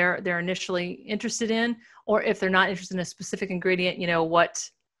 they're initially interested in, or if they're not interested in a specific ingredient,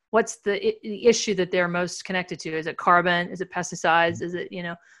 what's the issue that they're most connected to? Is it carbon? Is it pesticides? Is it,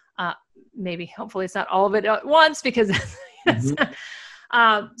 maybe, hopefully it's not all of it at once, because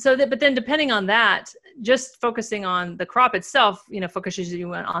but then depending on that, just focusing on the crop itself, focuses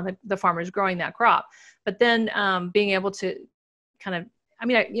you on the farmers growing that crop. But then being able to kind of,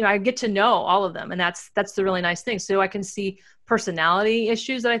 I get to know all of them, and that's the really nice thing. So I can see personality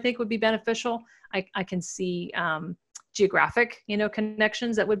issues that I think would be beneficial. I can see geographic,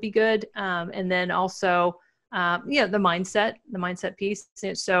 connections that would be good, and then also, the mindset piece.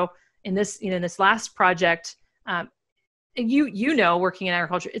 So in this last project, working in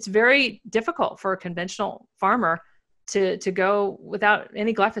agriculture, it's very difficult for a conventional farmer to go without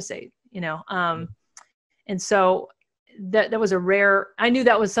any glyphosate. And so that was I knew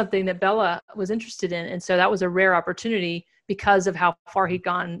that was something that Bella was interested in. And so that was a rare opportunity because of how far he'd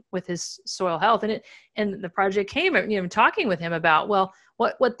gone with his soil health. And the project came, talking with him about, well,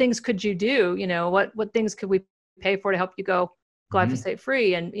 what things could you do? What things could we pay for to help you go glyphosate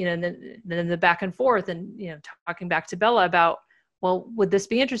free? And, and then the back and forth and, talking back to Bella about, well, would this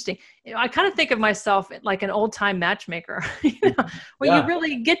be interesting? I kind of think of myself like an old time matchmaker, where you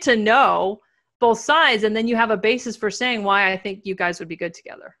really get to know both sides, and then you have a basis for saying why I think you guys would be good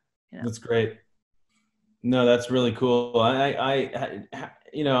together. That's great. No, that's really cool. Another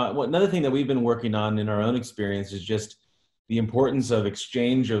thing that we've been working on in our own experience is just the importance of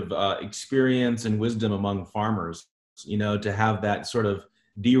exchange of experience and wisdom among farmers, to have that sort of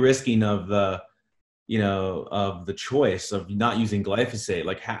de-risking of the choice of not using glyphosate.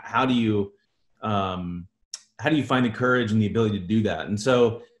 Like how do you find the courage and the ability to do that? And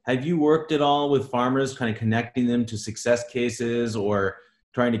so have you worked at all with farmers, kind of connecting them to success cases, or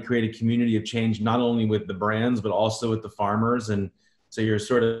trying to create a community of change, not only with the brands, but also with the farmers? And so you're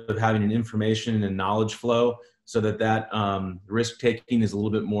sort of having an information and knowledge flow so that risk-taking is a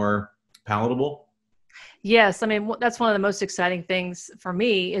little bit more palatable? Yes. I mean, that's one of the most exciting things for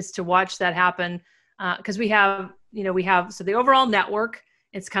me is to watch that happen. Because we have so the overall network,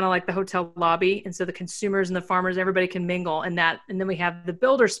 it's kind of like the hotel lobby. And so the consumers and the farmers, everybody can mingle in that. And then we have the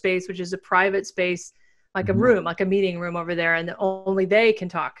builder space, which is a private space, like a room, like a meeting room over there. And only they can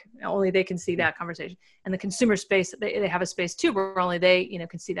talk, only they can see that conversation. And the consumer space, they have a space too, where only they,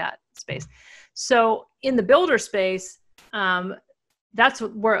 can see that space. So in the builder space, that's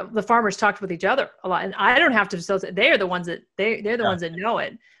where the farmers talked with each other a lot. And I don't have to facilitate. They are the ones that they're the ones that know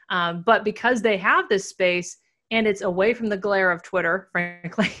it. But because they have this space and it's away from the glare of Twitter,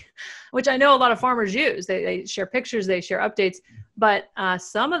 frankly, which I know a lot of farmers use, they share pictures, they share updates. But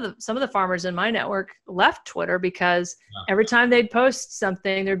some of the farmers in my network left Twitter because every time they'd post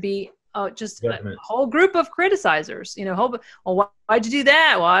something, there'd be just a whole group of criticizers. Why'd you do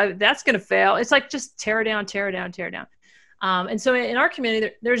that? Well, that's going to fail. It's like just tear it down, tear it down, tear it down. And so in our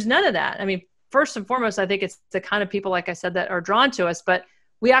community, there's none of that. I mean, first and foremost, I think it's the kind of people, like I said, that are drawn to us, but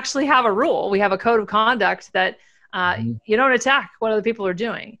we actually have a rule. We have a code of conduct that you don't attack what other people are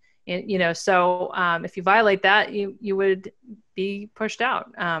doing. And, so if you violate that, you would be pushed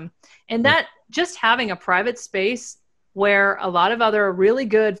out. And that just having a private space where a lot of other really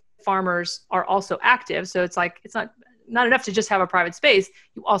good farmers are also active. So it's like, it's not enough to just have a private space.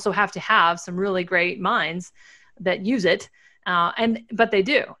 You also have to have some really great minds that use it. But they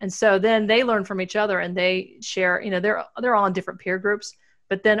do. And so then they learn from each other and they share, they're all in different peer groups,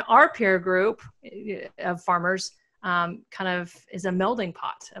 but then our peer group of farmers kind of is a melding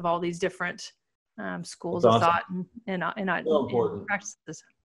pot of all these different schools of thought and practices.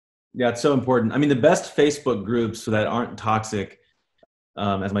 Yeah, it's so important. I mean, the best Facebook groups that aren't toxic,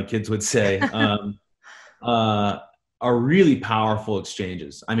 as my kids would say, are really powerful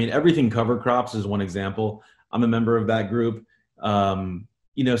exchanges. I mean, everything cover crops is one example. I'm a member of that group.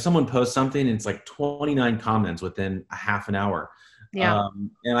 Someone posts something and it's like 29 comments within a half an hour. Yeah.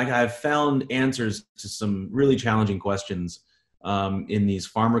 And I've found answers to some really challenging questions in these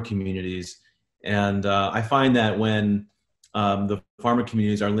farmer communities. And I find that when the farmer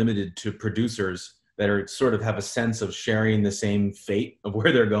communities are limited to producers that are sort of have a sense of sharing the same fate of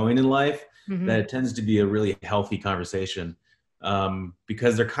where they're going in life, that it tends to be a really healthy conversation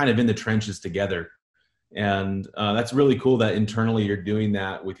because they're kind of in the trenches together. And that's really cool that internally you're doing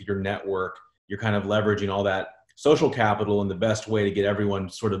that with your network. You're kind of leveraging all that social capital in the best way to get everyone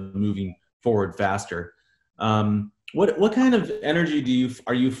sort of moving forward faster. What kind of energy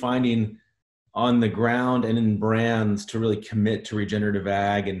are you finding on the ground and in brands to really commit to regenerative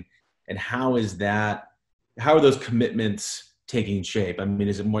ag, and how are those commitments taking shape? I mean,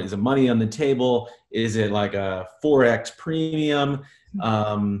 is it money on the table? Is it like a 4x premium?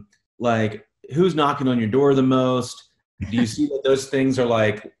 Like, who's knocking on your door the most? Do you see that those things are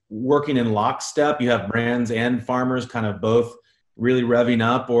like working in lockstep? You have brands and farmers kind of both really revving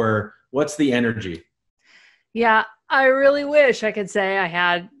up, or what's the energy? Yeah, I really wish I could say I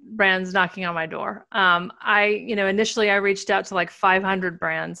had brands knocking on my door. Initially I reached out to like 500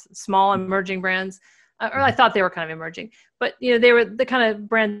 brands, small emerging brands, or I thought they were kind of emerging, but they were the kind of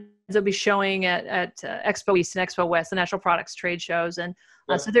brands that would be showing at Expo East and Expo West, the natural products trade shows. And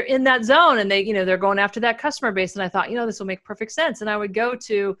so they're in that zone and they're going after that customer base. And I thought, this will make perfect sense. And I would go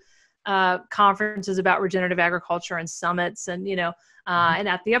to conferences about regenerative agriculture and summits and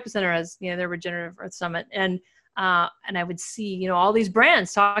at the Epicenter as, their Regenerative Earth Summit. And I would see, all these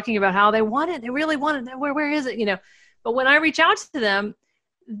brands talking about how they really want it. Where is it? But when I reach out to them,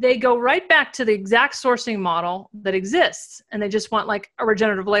 they go right back to the exact sourcing model that exists. And they just want like a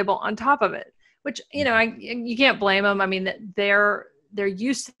regenerative label on top of it, which, you can't blame them. I mean, they're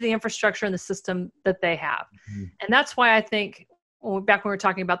used to the infrastructure and the system that they have. And that's why I think back when we were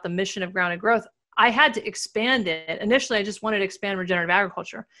talking about the mission of grounded growth, I had to expand it. Initially, I just wanted to expand regenerative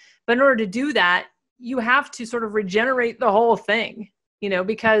agriculture. But in order to do that, you have to sort of regenerate the whole thing,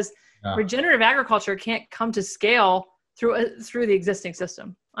 because regenerative agriculture can't come to scale through the existing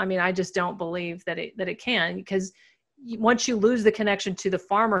system. I mean, I just don't believe that it can, because once you lose the connection to the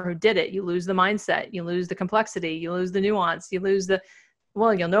farmer who did it, you lose the mindset, you lose the complexity, you lose the nuance, you lose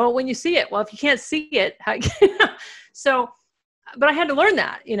you'll know it when you see it. Well, if you can't see it, so but I had to learn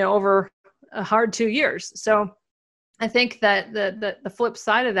that, over a hard 2 years. So I think that the flip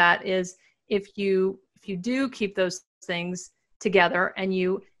side of that is if you do keep those things together and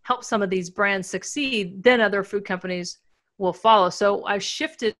you help some of these brands succeed, then other food companies will follow. So I've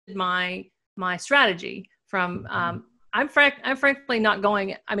shifted my strategy from I'm frankly not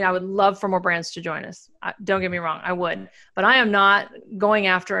going. I mean, I would love for more brands to join us. Don't get me wrong, I would, but I am not going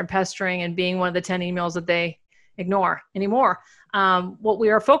after and pestering and being one of the 10 emails that they ignore anymore. What we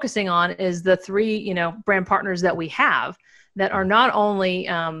are focusing on is the 3, brand partners that we have that are not only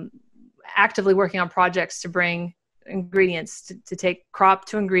actively working on projects to bring ingredients to take crop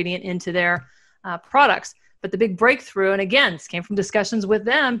to ingredient into their products, but the big breakthrough, and again, this came from discussions with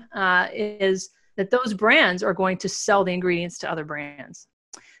them, is that those brands are going to sell the ingredients to other brands.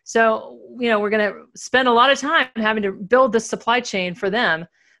 So, we're going to spend a lot of time having to build this supply chain for them,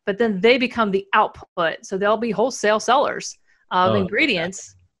 but then they become the output. So they'll be wholesale sellers of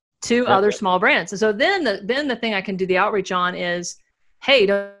ingredients to other small brands. And so then the thing I can do the outreach on is, hey,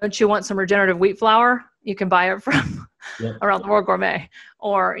 don't you want some regenerative wheat flour? You can buy it from Around the World Gourmet.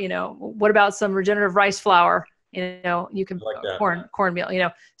 Or, what about some regenerative rice flour? You can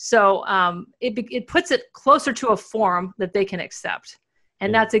cornmeal, so it puts it closer to a form that they can accept.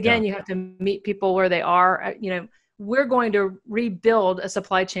 And that's, again, you have to meet people where they are. We're going to rebuild a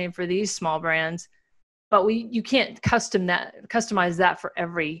supply chain for these small brands, but you can't customize that for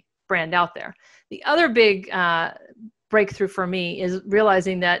every brand out there. The other big breakthrough for me is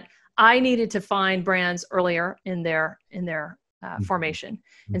realizing that I needed to find brands earlier in their formation.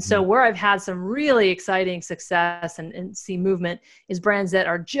 And so where I've had some really exciting success and see movement is brands that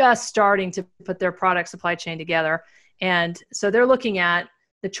are just starting to put their product supply chain together. And so they're looking at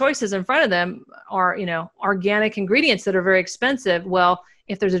the choices in front of them are, organic ingredients that are very expensive. Well,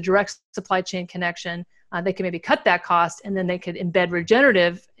 if there's a direct supply chain connection, they can maybe cut that cost, and then they could embed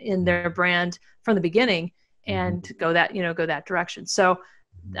regenerative in their brand from the beginning and go that direction. So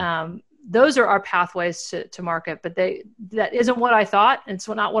those are our pathways to market, but that isn't what I thought. And it's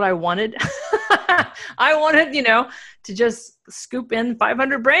not what I wanted. I wanted, to just scoop in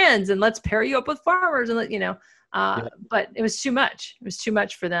 500 brands and let's pair you up with farmers and but it was too much. It was too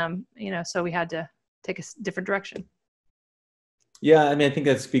much for them, so we had to take a different direction. Yeah, I mean, I think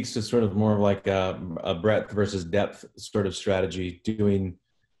that speaks to sort of more of like a breadth versus depth sort of strategy. Doing,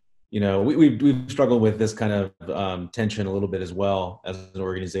 we've struggled with this kind of tension a little bit as well as an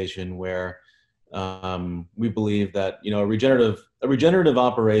organization where we believe that a regenerative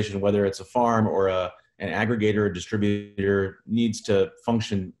operation, whether it's a farm or an aggregator or distributor, needs to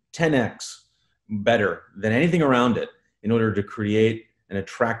function 10x better than anything around it in order to create an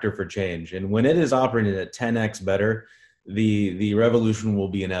attractor for change. And when it is operating at 10x better, the revolution will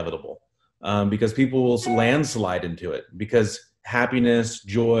be inevitable, because people will landslide into it, because happiness,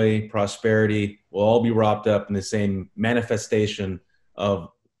 joy, prosperity will all be wrapped up in the same manifestation of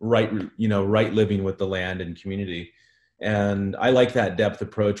right living with the land and community. And I like that depth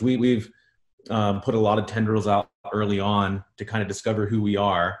approach. We've put a lot of tendrils out early on to kind of discover who we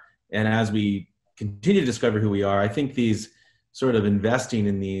are. And as we continue to discover who we are, I think these sort of investing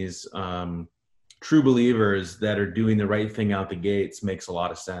in these true believers that are doing the right thing out the gates makes a lot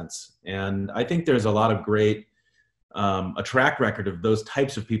of sense. And I think there's a lot of great, a track record of those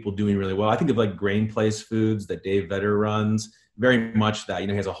types of people doing really well. I think of like Grain Place Foods that Dave Vedder runs, very much that,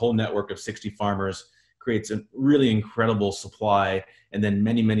 he has a whole network of 60 farmers, creates a really incredible supply. And then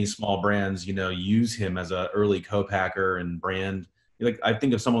many, many small brands, use him as an early co-packer and brand. Like I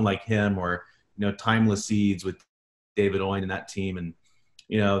think of someone like him, or, Timeless Seeds with David Owen and that team. And,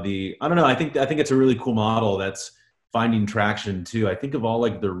 I don't know, I think it's a really cool model that's finding traction too. I think of all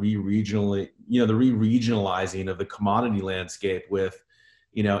like the re-regionalizing of the commodity landscape with,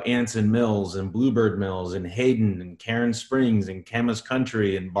 Anson Mills and Bluebird Mills and Hayden and Cairn Springs and Camas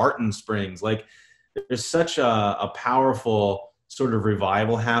Country and Barton Springs. Like there's such a powerful sort of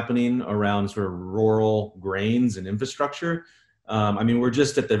revival happening around sort of rural grains and infrastructure. I mean, we're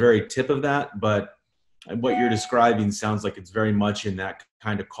just at the very tip of that, but what you're describing sounds like it's very much in that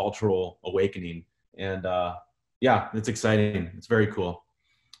kind of cultural awakening. And yeah, it's exciting. It's very cool.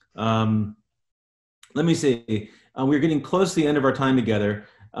 Let me see. We're getting close to the end of our time together.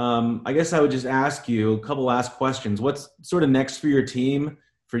 I guess I would just ask you a couple last questions. What's sort of next for your team,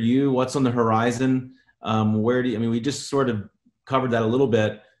 for you? What's on the horizon? We just sort of covered that a little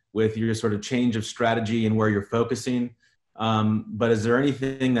bit with your sort of change of strategy and where you're focusing. But is there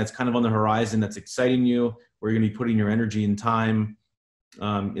anything that's kind of on the horizon that's exciting you, where you're going to be putting your energy and time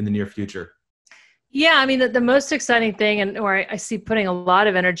in the near future? Yeah, I mean, the most exciting thing, and where I see putting a lot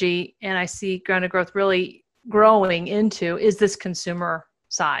of energy, and I see Ground to Growth really growing into is this consumer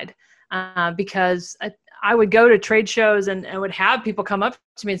side, because I would go to trade shows and I would have people come up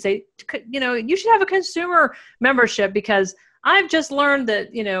to me and say, you should have a consumer membership because I've just learned that,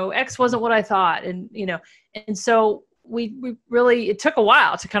 X wasn't what I thought. And, and so we really, it took a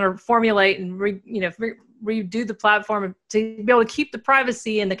while to kind of formulate and redo the platform to be able to keep the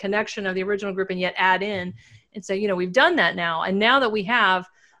privacy and the connection of the original group and yet add in and say, we've done that now. And now that we have,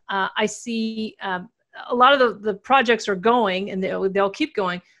 I see a lot of the projects are going and they'll keep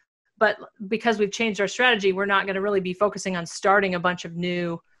going. But because we've changed our strategy, we're not going to really be focusing on starting a bunch of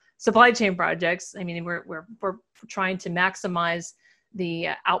new supply chain projects. I mean, we're trying to maximize the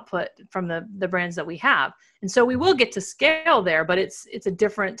output from the brands that we have. And so we will get to scale there, but it's a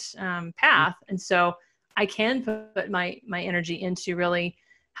different path. And so I can put my energy into really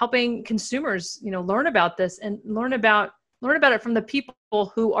helping consumers, learn about this and learn about it from the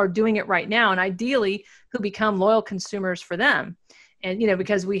people who are doing it right now, and ideally who become loyal consumers for them. And,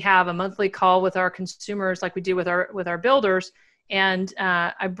 because we have a monthly call with our consumers, like we do with our builders, and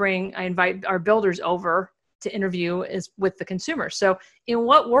I invite our builders over to interview with the consumers. So in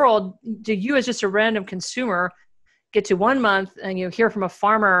what world do you, as just a random consumer, get to 1 month and you hear from a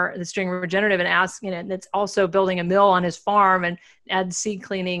farmer that's doing regenerative and ask, that's also building a mill on his farm and add seed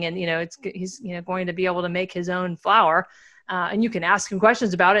cleaning, and he's going to be able to make his own flour, and you can ask him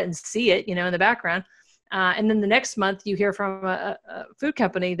questions about it and see it, in the background. And then the next month you hear from a food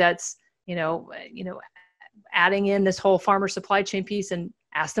company that's, adding in this whole farmer supply chain piece and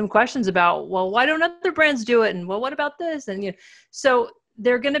ask them questions about, well, why don't other brands do it? And well, what about this? And, so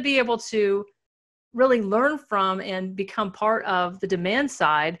they're going to be able to really learn from and become part of the demand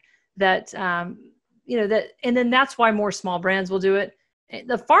side that, and then that's why more small brands will do it.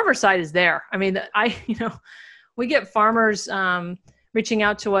 The farmer side is there. I mean, we get farmers, reaching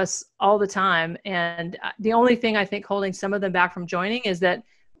out to us all the time. And the only thing I think holding some of them back from joining is that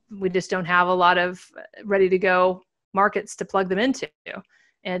we just don't have a lot of ready to go markets to plug them into.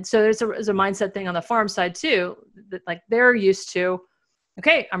 And so there's a mindset thing on the farm side too, that like they're used to,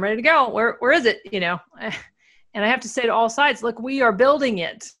 okay, I'm ready to go. Where is it? And I have to say to all sides, look, we are building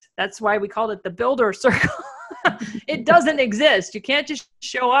it. That's why we called it the builder circle. It doesn't exist. You can't just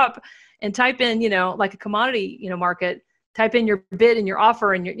show up and type in, like a commodity, market, type in your bid and your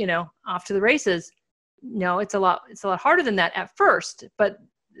offer and you're, off to the races. No, it's a lot harder than that at first, but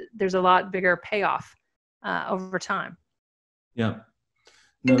there's a lot bigger payoff over time. Yeah.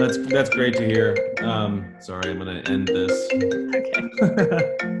 No, that's great to hear. Sorry, I'm going to end this. Okay.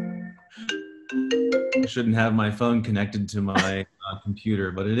 I shouldn't have my phone connected to my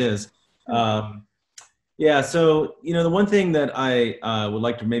computer, but it is. Yeah. So, the one thing that I would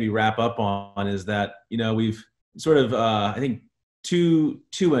like to maybe wrap up on is that, we've sort of, I think, two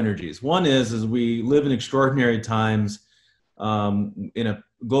energies. One is we live in extraordinary times, in a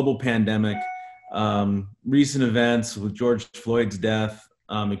global pandemic, recent events with George Floyd's death,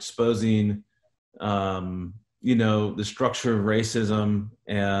 exposing, the structure of racism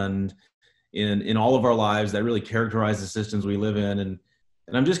and in all of our lives that really characterize the systems we live in. And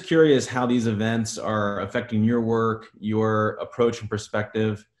I'm just curious how these events are affecting your work, your approach and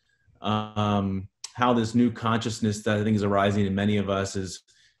perspective, how this new consciousness that I think is arising in many of us is,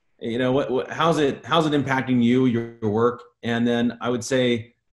 how's it impacting you, your work? And then I would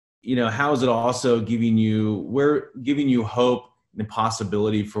say, how is it also giving you hope and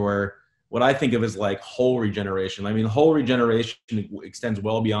possibility for what I think of as like whole regeneration. I mean, whole regeneration extends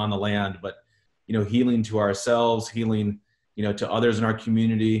well beyond the land, but, healing to ourselves, healing, to others in our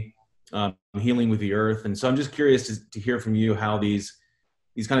community, healing with the earth. And so I'm just curious to hear from you how these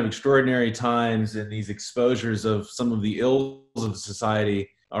kind of extraordinary times and these exposures of some of the ills of society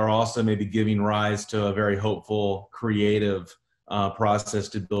are also maybe giving rise to a very hopeful, creative process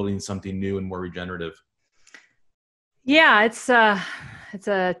to building something new and more regenerative. Yeah, it's a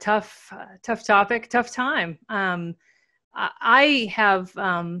tough topic, tough time. I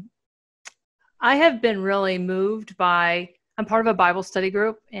have been really moved by, I'm part of a Bible study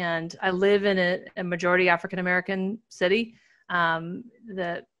group and I live in a majority African-American city.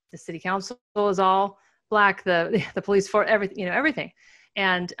 The city council is all Black, the police force, everything, everything.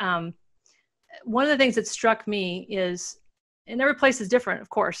 And one of the things that struck me is, and every place is different, of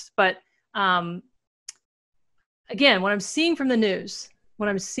course, but again, what I'm seeing from the news, what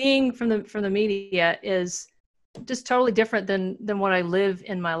I'm seeing from the media is just totally different than what I live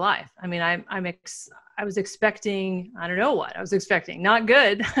in my life. I mean, I was expecting, I don't know what I was expecting, not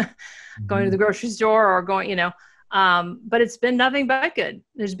good, going to the grocery store or going, but it's been nothing but good.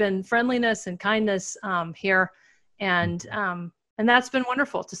 There's been friendliness and kindness here, and that's been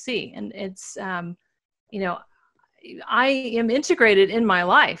wonderful to see. And it's I am integrated in my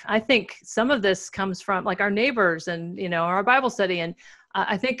life. I think some of this comes from like our neighbors and, our Bible study. And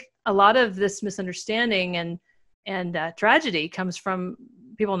I think a lot of this misunderstanding and tragedy comes from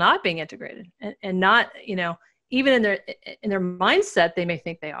people not being integrated and not, even in their mindset, they may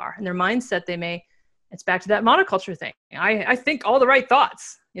think they are. In their mindset, it's back to that monoculture thing. I think all the right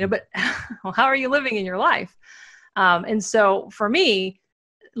thoughts, but well, how are you living in your life? And so for me,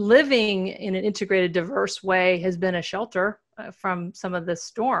 living in an integrated, diverse way has been a shelter from some of this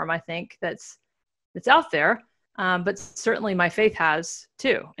storm, I think, that's out there. But certainly my faith has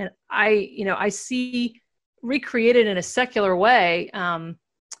too. And I see recreated in a secular way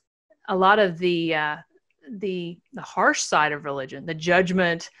a lot of the harsh side of religion, the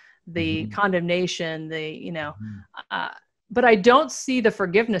judgment, the condemnation, but I don't see the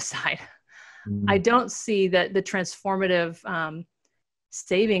forgiveness side. I don't see the transformative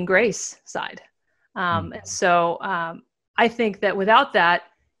saving grace side. And so I think that without that,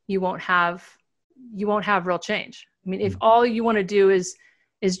 you won't have real change. I mean, if all you want to do is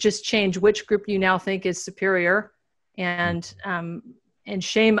just change which group you now think is superior and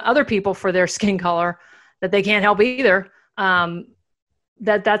shame other people for their skin color that they can't help either,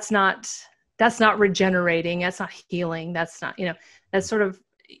 that's not regenerating. That's not healing. That's not, that's sort of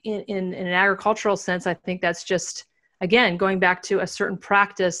in an agricultural sense. I think that's just, again, going back to a certain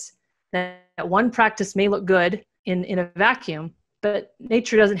practice that one practice may look good in a vacuum, but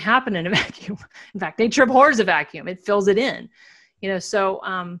nature doesn't happen in a vacuum. In fact, nature abhors a vacuum. It fills it in, so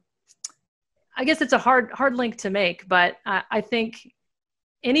I guess it's a hard link to make, but I think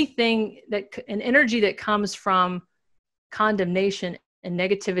anything an energy that comes from condemnation and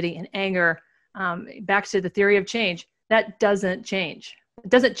negativity and anger, back to the theory of change, that doesn't change. It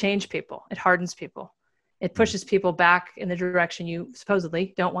doesn't change people. It hardens people. It pushes people back in the direction you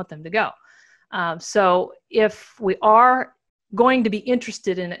supposedly don't want them to go. So if we are going to be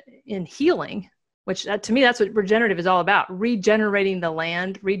interested in healing, which to me, that's what regenerative is all about, regenerating the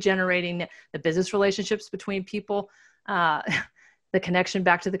land, regenerating the business relationships between people, the connection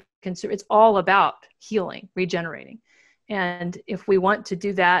back to the consumer. It's all about healing, regenerating. And if we want to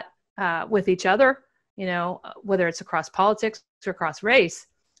do that with each other, whether it's across politics or across race,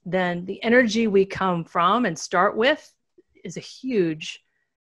 then the energy we come from and start with is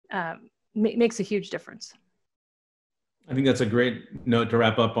makes a huge difference. I think that's a great note to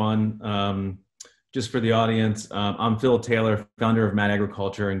wrap up on. Just for the audience, I'm Phil Taylor, founder of Mad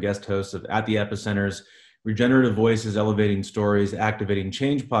Agriculture and guest host of At the Epicenter's Regenerative Voices, Elevating Stories, Activating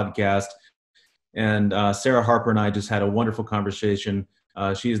Change podcast. And Sara Harper and I just had a wonderful conversation.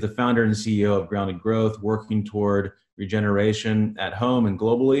 She is the founder and CEO of Grounded Growth, working toward regeneration at home and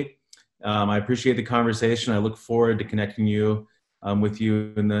globally. I appreciate the conversation. I look forward to connecting with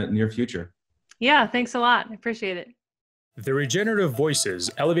you in the near future. Yeah, thanks a lot. I appreciate it. The Regenerative Voices,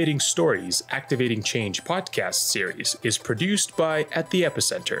 Elevating Stories, Activating Change podcast series is produced by At the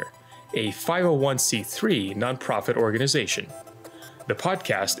Epicenter, a 501c3 nonprofit organization. The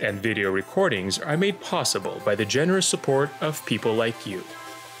podcast and video recordings are made possible by the generous support of people like you.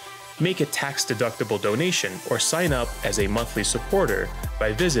 Make a tax-deductible donation or sign up as a monthly supporter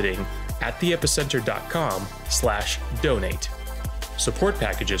by visiting attheepicenter.com/donate. Support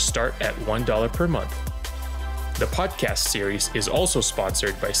packages start at $1 per month. The podcast series is also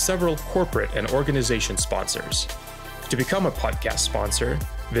sponsored by several corporate and organization sponsors. To become a podcast sponsor,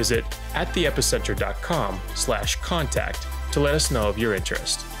 visit attheepicenter.com/contact to let us know of your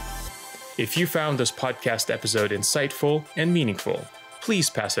interest. If you found this podcast episode insightful and meaningful,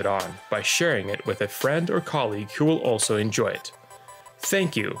 please pass it on by sharing it with a friend or colleague who will also enjoy it.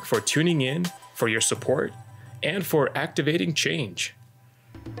 Thank you for tuning in, for your support, and for activating change.